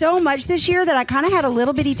so much this year that I kind of had a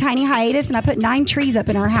little bitty tiny hiatus, and I put 9 trees up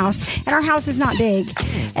in our house, and our house is not big.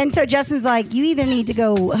 And so Justin's like, you either need to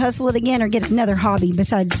go hustle it again or get another hobby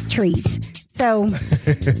besides trees. So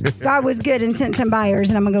God was good and sent some buyers,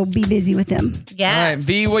 and I'm going to go be busy with them. Yes. All right,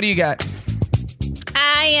 V, what do you got?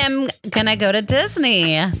 I am going to go to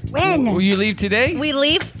Disney. When? Will you leave today? We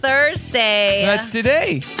leave Thursday. That's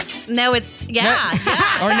today. No,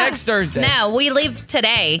 yeah. Or next Thursday. No, we leave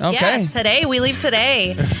today. Okay. Yes, today. We leave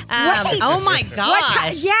today. Wait. Oh, my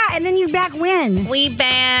gosh. Yeah, and then you back when? We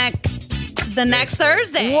back the next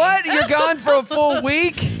Thursday. What? You're gone for a full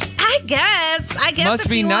week? I guess. Must if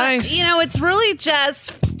be you want- nice. You know, it's really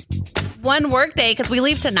just one work day because we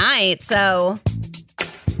leave tonight. So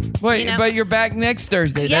Wait, You know? but you're back next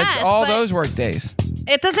Thursday. Yes, That's all but- those work days.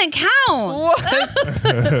 it doesn't count. What?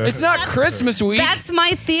 It's not Christmas week. That's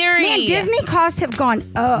my theory. Man, Disney costs have gone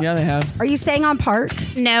up. Yeah, they have. Are you staying on Park?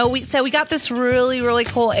 No, we got this really, really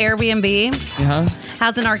cool Airbnb. Uh-huh.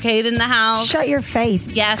 Has an arcade in the house. Shut your face.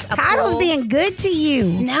 Yes, a Title's pool. being good to you.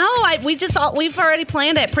 No, we've already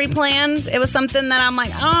planned it, pre-planned. It was something that I'm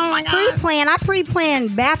like, oh my god. Pre-plan. I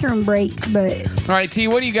pre-planned bathroom breaks, but All right, T,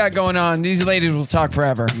 what do you got going on? These ladies will talk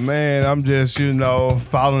forever. Man, I'm just,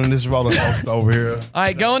 following this roller coaster over here. All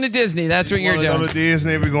right, going to Disney. That's what you're We're doing. going to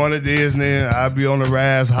Disney. We're going to Disney. I'll be on the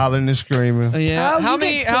rise hollering and screaming. Yeah. Oh, how you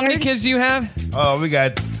many get how many scared? kids do you have? We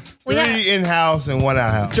got three in-house and one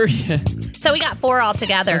out-house. 3. So we got 4 all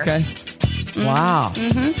together. Okay. Wow.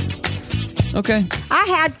 Mm-hmm. Okay. I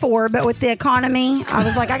had 4, but with the economy, I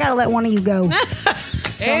was like, I got to let one of you go.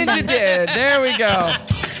 And you did. There we go.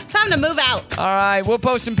 Time to move out. All right, we'll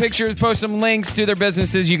post some pictures, post some links to their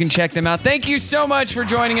businesses. You can check them out. Thank you so much for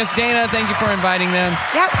joining us, Dana. Thank you for inviting them.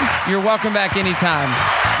 Yep. You're welcome back anytime.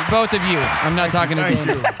 Both of you. I'm not talking to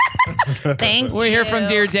Dana. Thank you. We'll hear from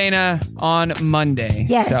Dear Dana on Monday.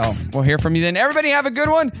 Yes. So we'll hear from you then. Everybody have a good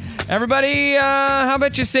one. Everybody, how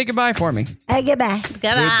about you say goodbye for me? Hey, goodbye.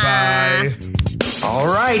 Goodbye. All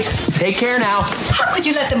right. Take care now. How could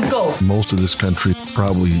you let them go? Most of this country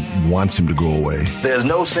probably wants him to go away. There's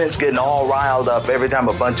no sense getting all riled up every time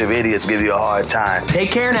a bunch of idiots give you a hard time.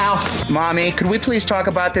 Take care now. Mommy, could we please talk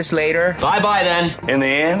about this later? Bye-bye then. In the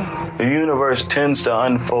end, the universe tends to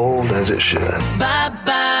unfold as it should.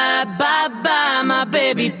 Bye-bye, bye-bye, my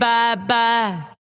baby, bye-bye.